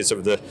devotees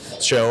of the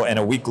show, and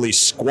a weekly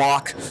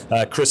squawk.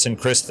 Chris and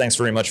Chris, thanks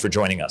very much for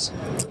joining us.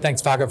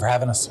 Thanks, Vago, for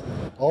having us.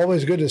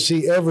 Always good to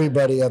see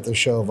everybody at the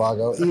show,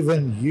 Vago,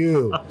 even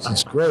you.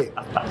 It's great.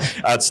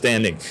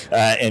 Outstanding.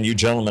 And you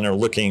gentlemen are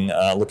looking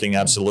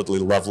absolutely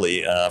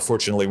lovely.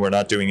 Fortunately, we're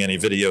not doing any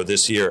video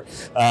this year.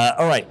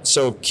 All right,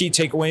 so key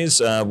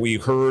takeaways. We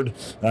heard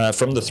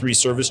from the 3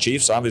 service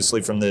chiefs,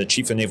 obviously from the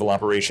Chief of Naval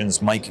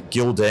Operations, Mike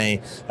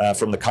Gilday,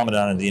 from the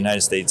Commandant of the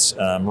United States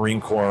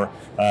Marine Corps,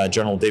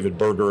 General David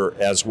Berger,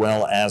 as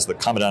well as the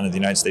Commandant of the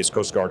United States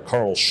Coast Guard,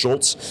 Carl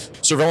Schultz.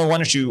 Cervello, why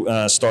don't you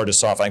start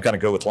us off? I've got to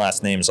go with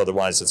last names,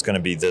 otherwise it's going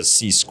to be the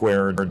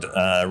C-squared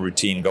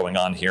routine going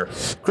on here.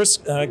 Chris,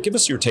 give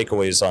us your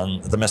takeaways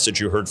on the message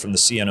you heard from the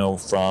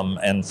CNO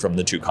and from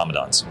the 2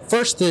 commandants.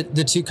 First, the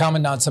 2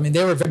 commandants, I mean,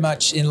 they were very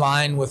much in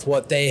line with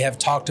what they have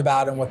talked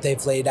about and what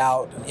they've laid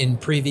out in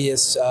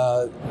previous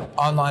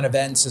online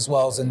events, as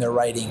well as in their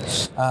writing.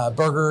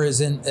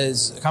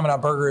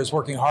 Commandant Berger is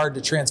working hard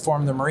to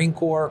transform the Marine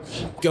Corps,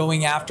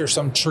 going after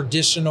some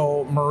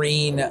traditional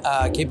Marine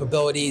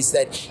capabilities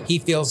that he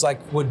feels like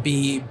would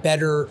be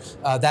better,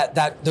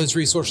 that those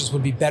resources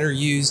would be better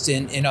used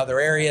in other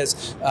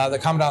areas. The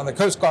Commandant of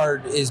the Coast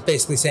Guard is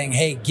basically saying,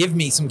 hey, give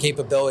me some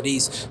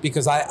capabilities,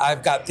 because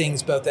I've got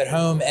things both at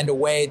home and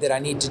away that I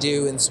need to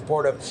do in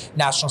support of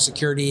national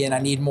security, and I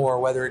need more,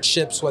 whether it's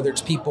ships, whether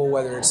it's people,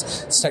 whether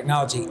it's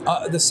technology.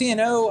 The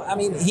CNO, I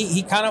mean,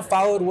 he kind of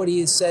followed what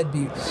he has said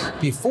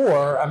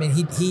before. I mean,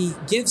 he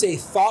gives a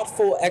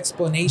thoughtful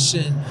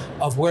explanation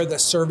of where the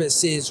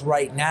service is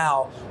right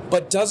now,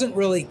 but doesn't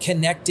really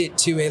connect it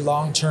to a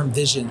long-term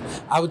vision.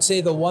 I would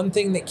say the one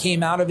thing that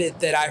came out of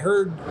it that I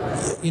heard,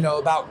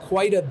 about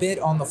quite a bit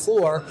on the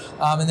floor,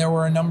 and there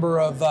were a number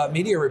of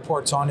media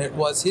reports on it,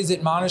 was his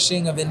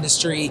admonishing of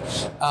industry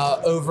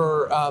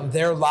over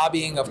their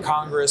lobbying of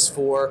Congress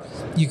for,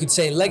 you could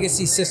say,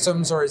 legacy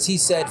systems, or as he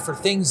said, for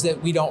things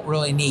that we don't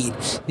really need.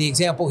 The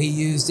example he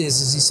used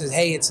is he says,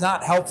 hey, it's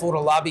not helpful to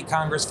lobby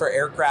Congress for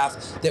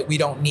aircraft that we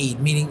don't need,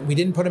 meaning we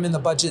didn't put them in the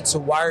budget, so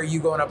why are you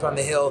going up on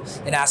the Hill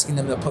and asking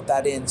them to put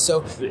that in?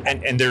 So,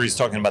 and there he's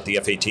talking about the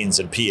F-18s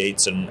and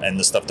P-8s and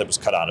the stuff that was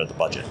cut out of the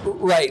budget.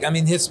 Right. I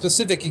mean, his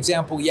specific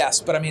example, yes,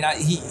 but I mean,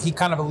 he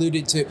kind of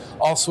alluded to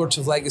all sorts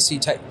of legacy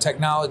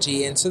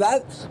technology, and so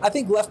that, I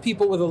think, left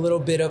people with a little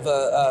bit of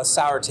a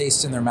sour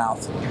taste in their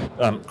mouth.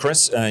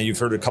 Chris, you've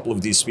heard a couple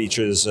of these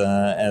speeches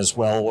as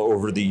well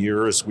over the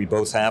years. We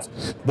both have.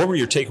 What were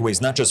your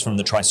takeaways, not just from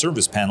the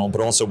tri-service panel,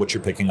 but also what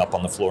you're picking up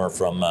on the floor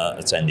from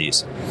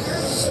attendees?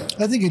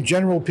 I think in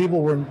general,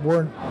 people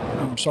weren't,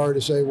 I'm sorry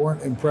to say,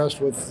 weren't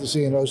impressed with the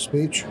CNO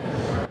speech.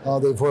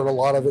 They've heard a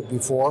lot of it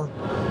before.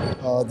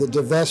 The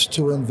divest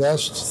to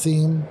invest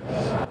theme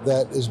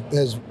that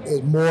is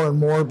more and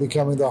more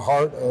becoming the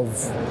heart of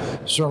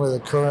certainly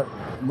the current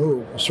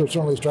move,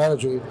 certainly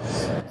strategy,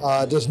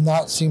 does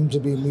not seem to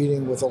be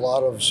meeting with a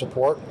lot of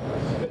support.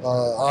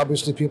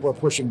 Obviously, people are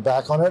pushing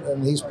back on it,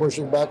 and he's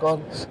pushing back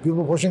on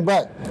people pushing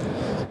back.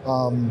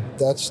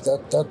 That's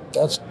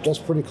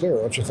pretty clear,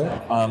 don't you think?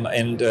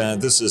 And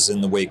this is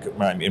in the wake,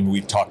 and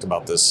we've talked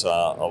about this a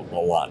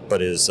lot,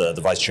 but is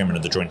the Vice Chairman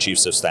of the Joint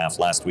Chiefs of Staff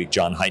last week,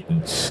 John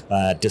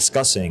Hyten,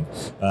 discussing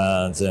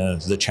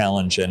the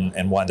challenge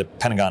and why the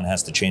Pentagon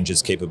has to change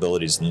its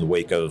capabilities in the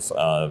wake of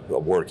a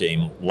war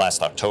game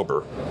last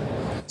October.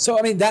 So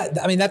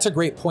that's a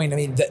great point. I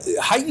mean,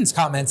 Hyten's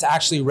comments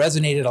actually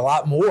resonated a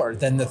lot more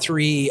than the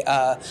three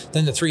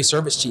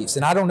service chiefs,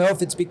 and I don't know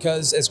if it's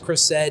because, as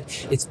Chris said,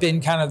 it's been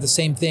kind of the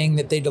same thing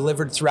that they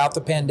delivered throughout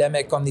the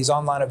pandemic on these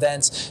online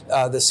events.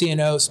 The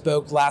CNO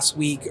spoke last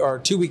week or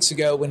 2 weeks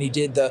ago when he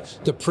did the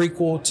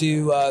prequel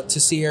to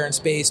Sea, Air, and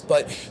Space,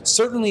 but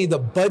certainly the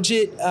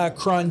budget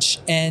crunch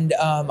and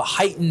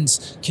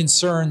Hyten's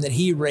concern that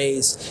he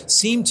raised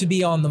seemed to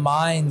be on the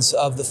minds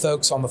of the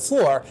folks on the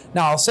floor.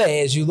 Now, I'll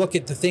say, as you look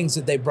at the things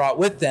that they brought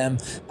with them,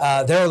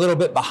 they're a little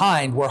bit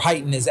behind where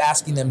Hyten is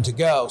asking them to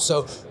go.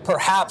 So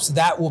perhaps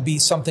that will be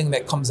something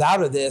that comes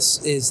out of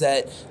this, is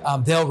that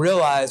they'll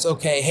realize,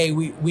 okay, hey,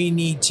 we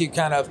need to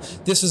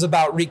this is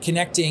about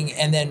reconnecting,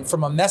 and then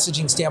from a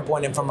messaging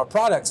standpoint and from a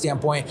product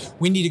standpoint,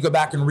 we need to go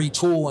back and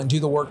retool and do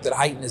the work that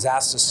Hyten has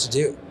asked us to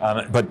do.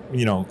 But,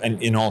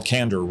 and in all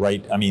candor,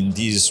 right, I mean,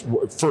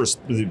 first,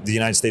 the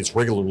United States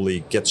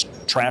regularly gets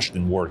trashed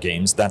in war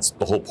games. That's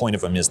the whole point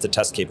of them, is to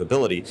test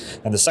capability.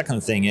 And the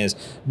second thing is,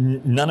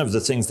 none of the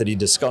things that he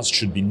discussed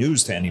should be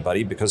news to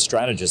anybody, because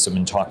strategists have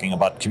been talking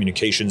about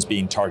communications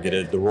being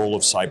targeted, the role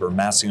of cyber,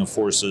 massing of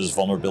forces,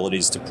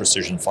 vulnerabilities to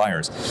precision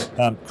fires.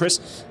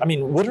 Chris, I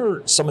mean, what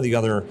are some of the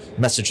other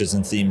messages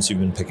and themes you've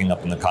been picking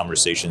up in the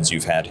conversations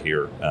you've had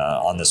here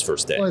on this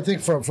first day? Well, I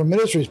think from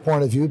ministry's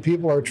point of view,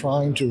 people are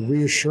trying to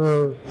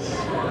reassure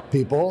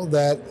people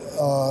that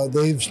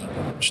they've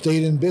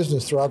stayed in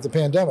business throughout the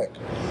pandemic.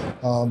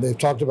 They've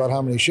talked about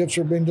how many ships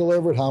are being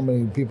delivered, how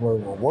many people are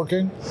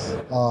working,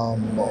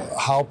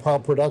 how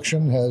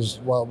production has,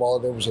 while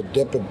there was a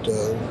dip at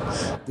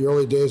the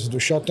early days of the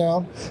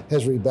shutdown,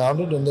 has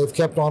rebounded, and they've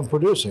kept on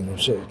producing.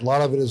 So a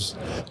lot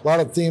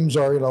of themes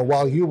are,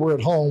 while you were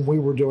at home, we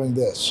were doing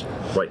this.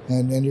 Right.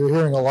 And you're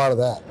hearing a lot of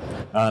that.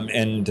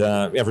 And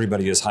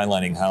everybody is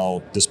highlighting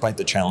how, despite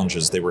the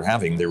challenges they were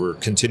having, they were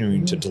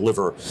continuing to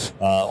deliver,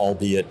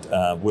 albeit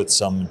with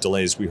some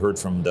delays. We heard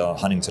from the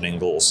Huntington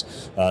Ingalls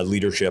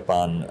leadership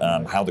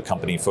on how the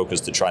company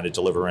focused to try to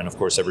deliver. And of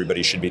course,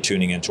 everybody should be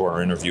tuning into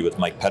our interview with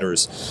Mike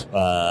Petters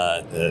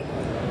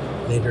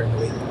later in the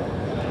week.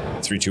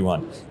 3, 2,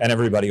 1. And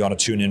everybody ought to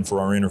tune in for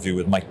our interview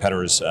with Mike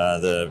Petters,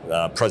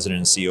 the president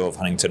and CEO of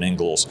Huntington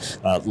Ingalls,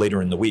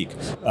 later in the week.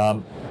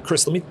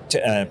 Chris,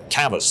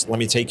 Cavus, let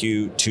me take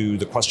you to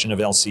the question of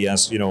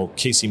LCS.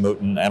 Casey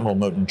Moten, Admiral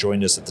Moten,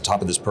 joined us at the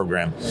top of this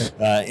program,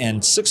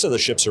 and 6 of the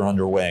ships are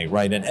underway,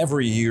 right? And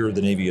every year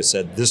the Navy has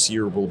said this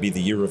year will be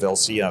the year of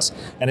LCS,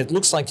 and it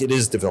looks like it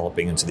is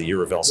developing into the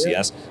year of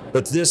LCS. Yeah.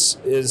 But this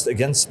is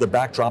against the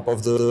backdrop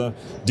of the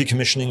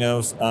decommissioning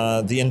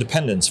of the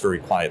Independence very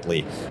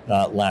quietly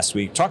last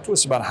week. Talk to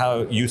us about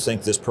how you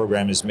think this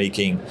program is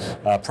making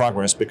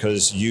progress,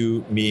 because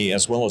you, me,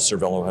 as well as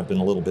Cervello have been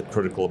a little bit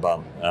critical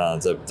about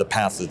the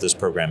path that this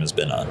program has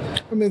been on.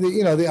 I mean,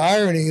 the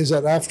irony is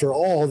that after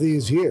all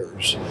these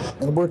years,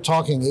 and we're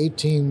talking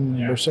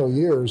 18 or so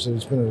years that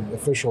it's been an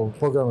official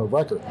program of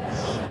record,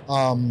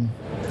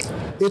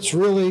 it's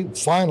really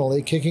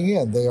finally kicking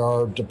in. They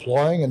are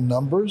deploying in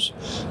numbers.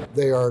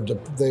 They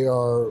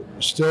are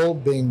still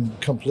being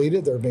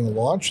completed. They're being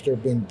launched. They're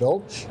being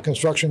built.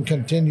 Construction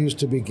continues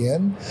to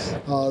begin.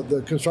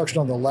 The construction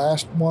on the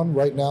last one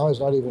right now has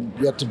not even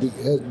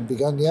hasn't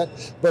begun yet,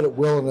 but it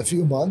will in a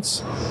few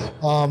months.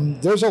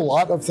 There's a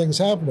lot of things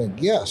happening.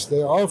 Yes,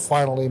 they are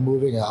finally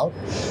moving out,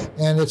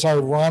 and it's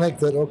ironic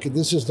that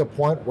this is the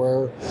point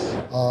where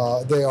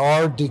they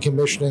are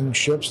decommissioning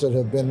ships that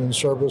have been in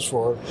service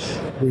for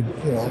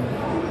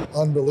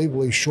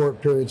unbelievably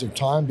short periods of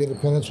time. The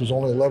Independence was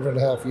only 11 and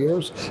a half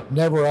years,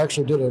 never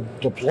actually did a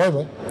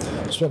deployment,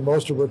 spent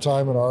most of her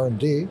time in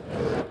R&D.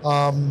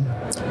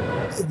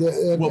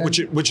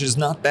 Which is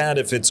not bad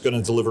if it's going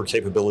to deliver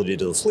capability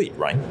to the fleet,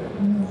 right?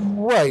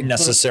 Right.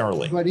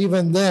 Necessarily. But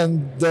even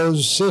then,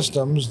 those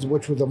systems,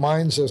 which were the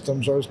mine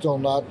systems, are still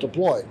not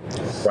deployed.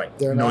 Right.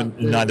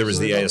 Neither is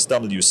the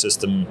ASW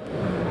system.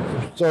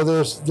 So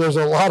there's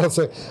a lot of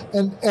things,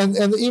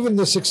 and even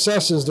the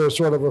successes they're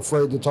sort of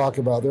afraid to talk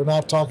about. They're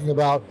not talking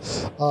about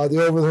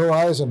the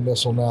over-the-horizon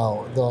missile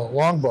now, the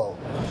Longbow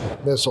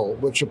missile,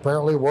 which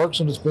apparently works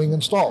and is being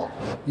installed.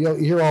 You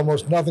hear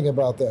almost nothing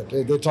about that.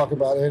 They talk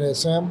about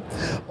NSM,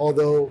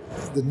 although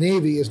the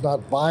Navy is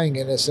not buying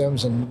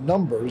NSMs in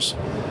numbers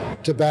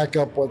to back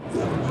up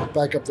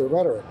their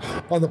rhetoric.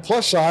 On the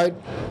plus side,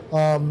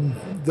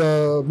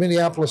 the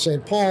Minneapolis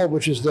St. Paul,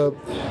 which is the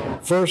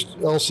first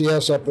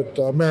LCS up at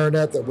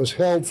Marinette that was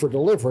held for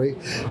delivery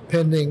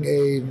pending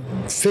a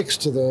fix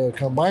to the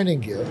combining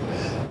gear.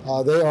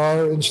 They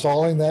are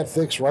installing that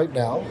fix right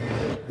now.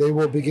 They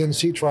will begin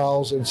sea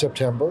trials in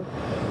September.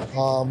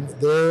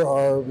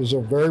 There's a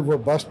very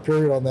robust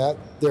period on that.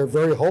 They're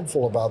very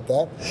hopeful about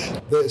that.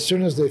 As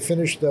soon as they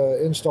finish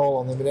the install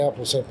on the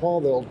Minneapolis St.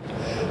 Paul, they'll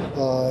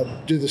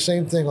do the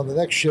same thing on the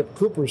next ship,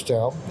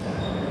 Cooperstown.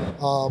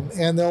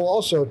 And they'll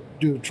also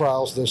do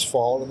trials this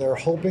fall, and they're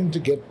hoping to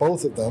get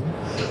both of them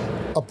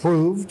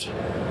approved,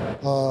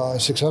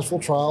 successful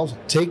trials,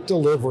 take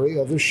delivery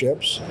of the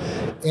ships,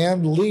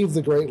 and leave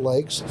the Great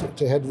Lakes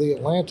to head to the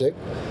Atlantic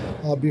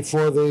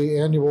before the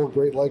annual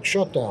Great Lakes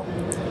shutdown.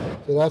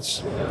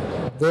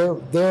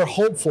 So they're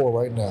hopeful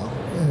right now,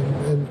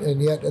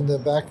 and yet in the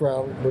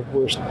background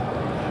we're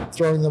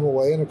throwing them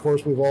away. And of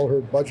course, we've all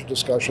heard budget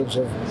discussions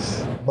of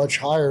much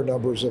higher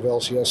numbers of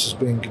LCSs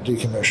being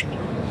decommissioned.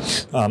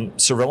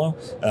 Cervello,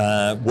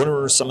 what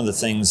are some of the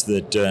things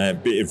that,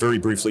 very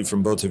briefly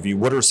from both of you,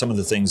 what are some of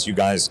the things you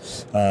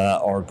guys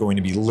are going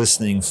to be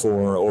listening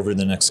for over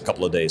the next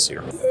couple of days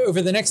here?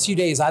 Over the next few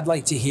days, I'd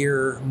like to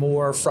hear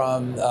more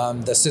from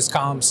the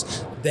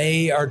Syscoms.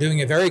 They are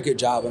doing a very good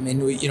job. I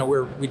mean,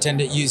 we tend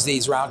to use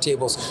these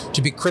roundtables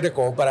to be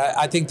critical, but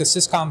I think the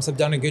Syscoms have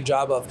done a good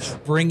job of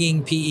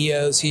bringing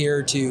PEOs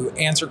here to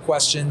answer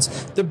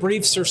questions. The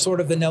briefs are sort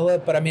of vanilla,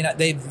 but I mean,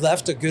 they've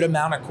left a good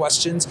amount of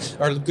questions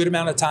or a good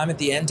amount of time at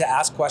the end to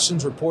ask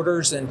questions.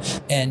 Reporters and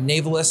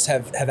navalists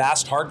have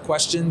asked hard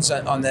questions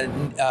on the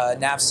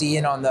NAVSEA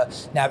and on the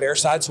NAVAIR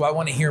side, so I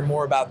want to hear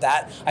more about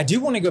that. I do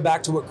want to go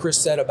back to what Chris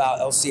said about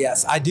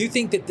LCS. I do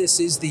think that this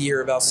is the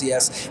year of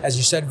LCS, as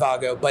you said,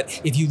 Vago,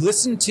 but if you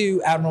listen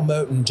to Admiral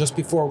Moten just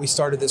before we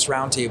started this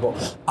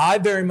roundtable, I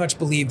very much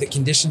believe that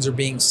conditions are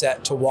being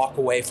set to walk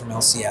away from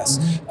LCS.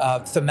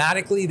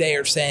 Thematically, they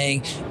are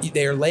saying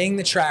they are laying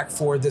the track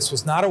for this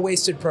was not a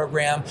wasted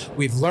program.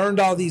 We've learned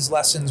all these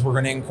lessons. We're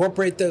going to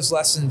incorporate those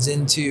lessons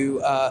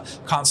into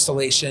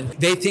Constellation.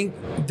 They think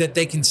that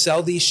they can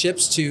sell these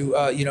ships to,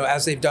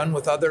 as they've done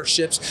with other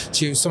ships,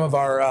 to some of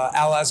our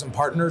allies and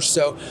partners.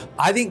 So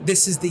I think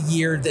this is the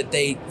year that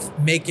they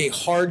make a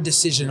hard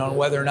decision on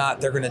whether or not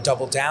they're going to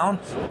double down,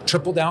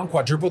 triple down,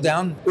 quadruple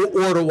down,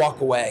 or to walk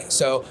away.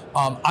 So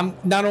I'm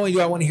not only do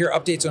I want to hear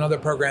updates on other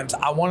programs,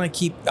 I want to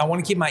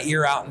keep my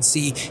ear out and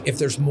see if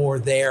there's more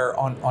there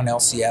on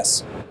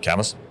LCS.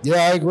 Camus? Yeah,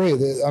 I agree. A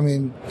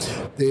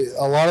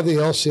lot of the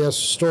LCS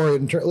story,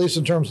 at least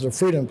in terms of the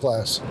Freedom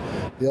class,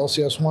 the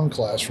LCS-1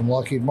 class from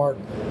Lockheed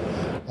Martin,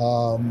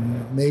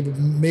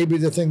 maybe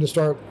the thing to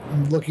start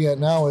looking at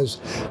now is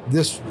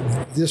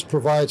this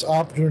provides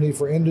opportunity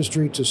for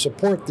industry to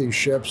support these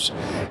ships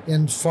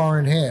in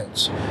foreign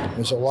hands.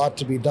 There's a lot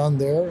to be done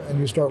there, and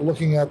you start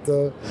looking at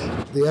the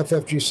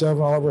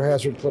FFG-7 Oliver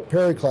Hazard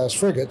Perry class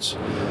frigates,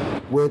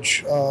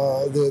 which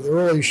the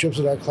early ships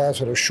of that class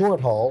had a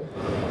short hull,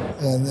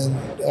 and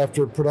then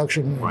after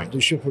production,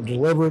 the ship was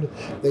delivered,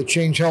 they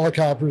changed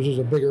helicopters. There's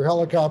a bigger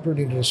helicopter,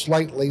 needed a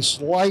slightly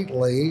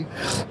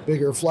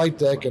bigger flight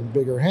deck and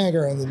bigger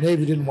hangar, and the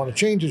Navy didn't want to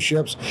change the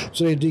ships,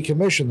 so they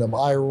decommissioned them.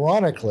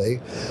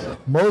 Ironically,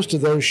 most of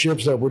those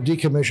ships that were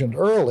decommissioned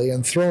early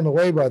and thrown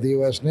away by the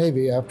U.S.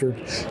 Navy after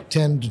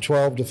 10 to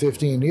 12 to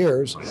 15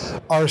 years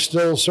are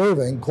still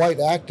serving, quite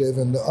active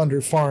and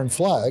under foreign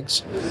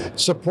flags,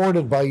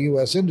 supported by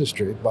U.S.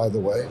 industry, by the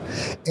way.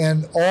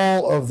 And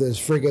all of the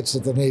frigates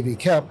that the Navy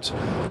kept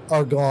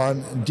are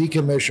gone,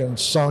 decommissioned,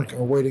 sunk,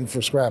 or waiting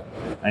for scrap.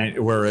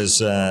 Whereas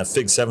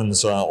Fig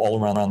 7s all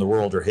around the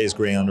world are Hayes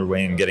Gray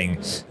underway and getting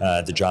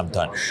the job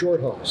done. Short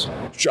hulls.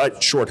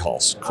 Short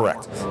hulls,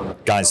 correct.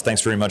 Guys,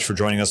 thanks very much for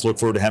joining us. Look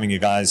forward to having you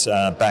guys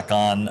back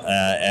on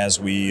as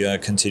we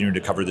continue to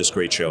cover this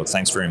great show.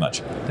 Thanks very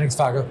much. Thanks,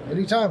 Vago.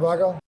 Anytime, Vago.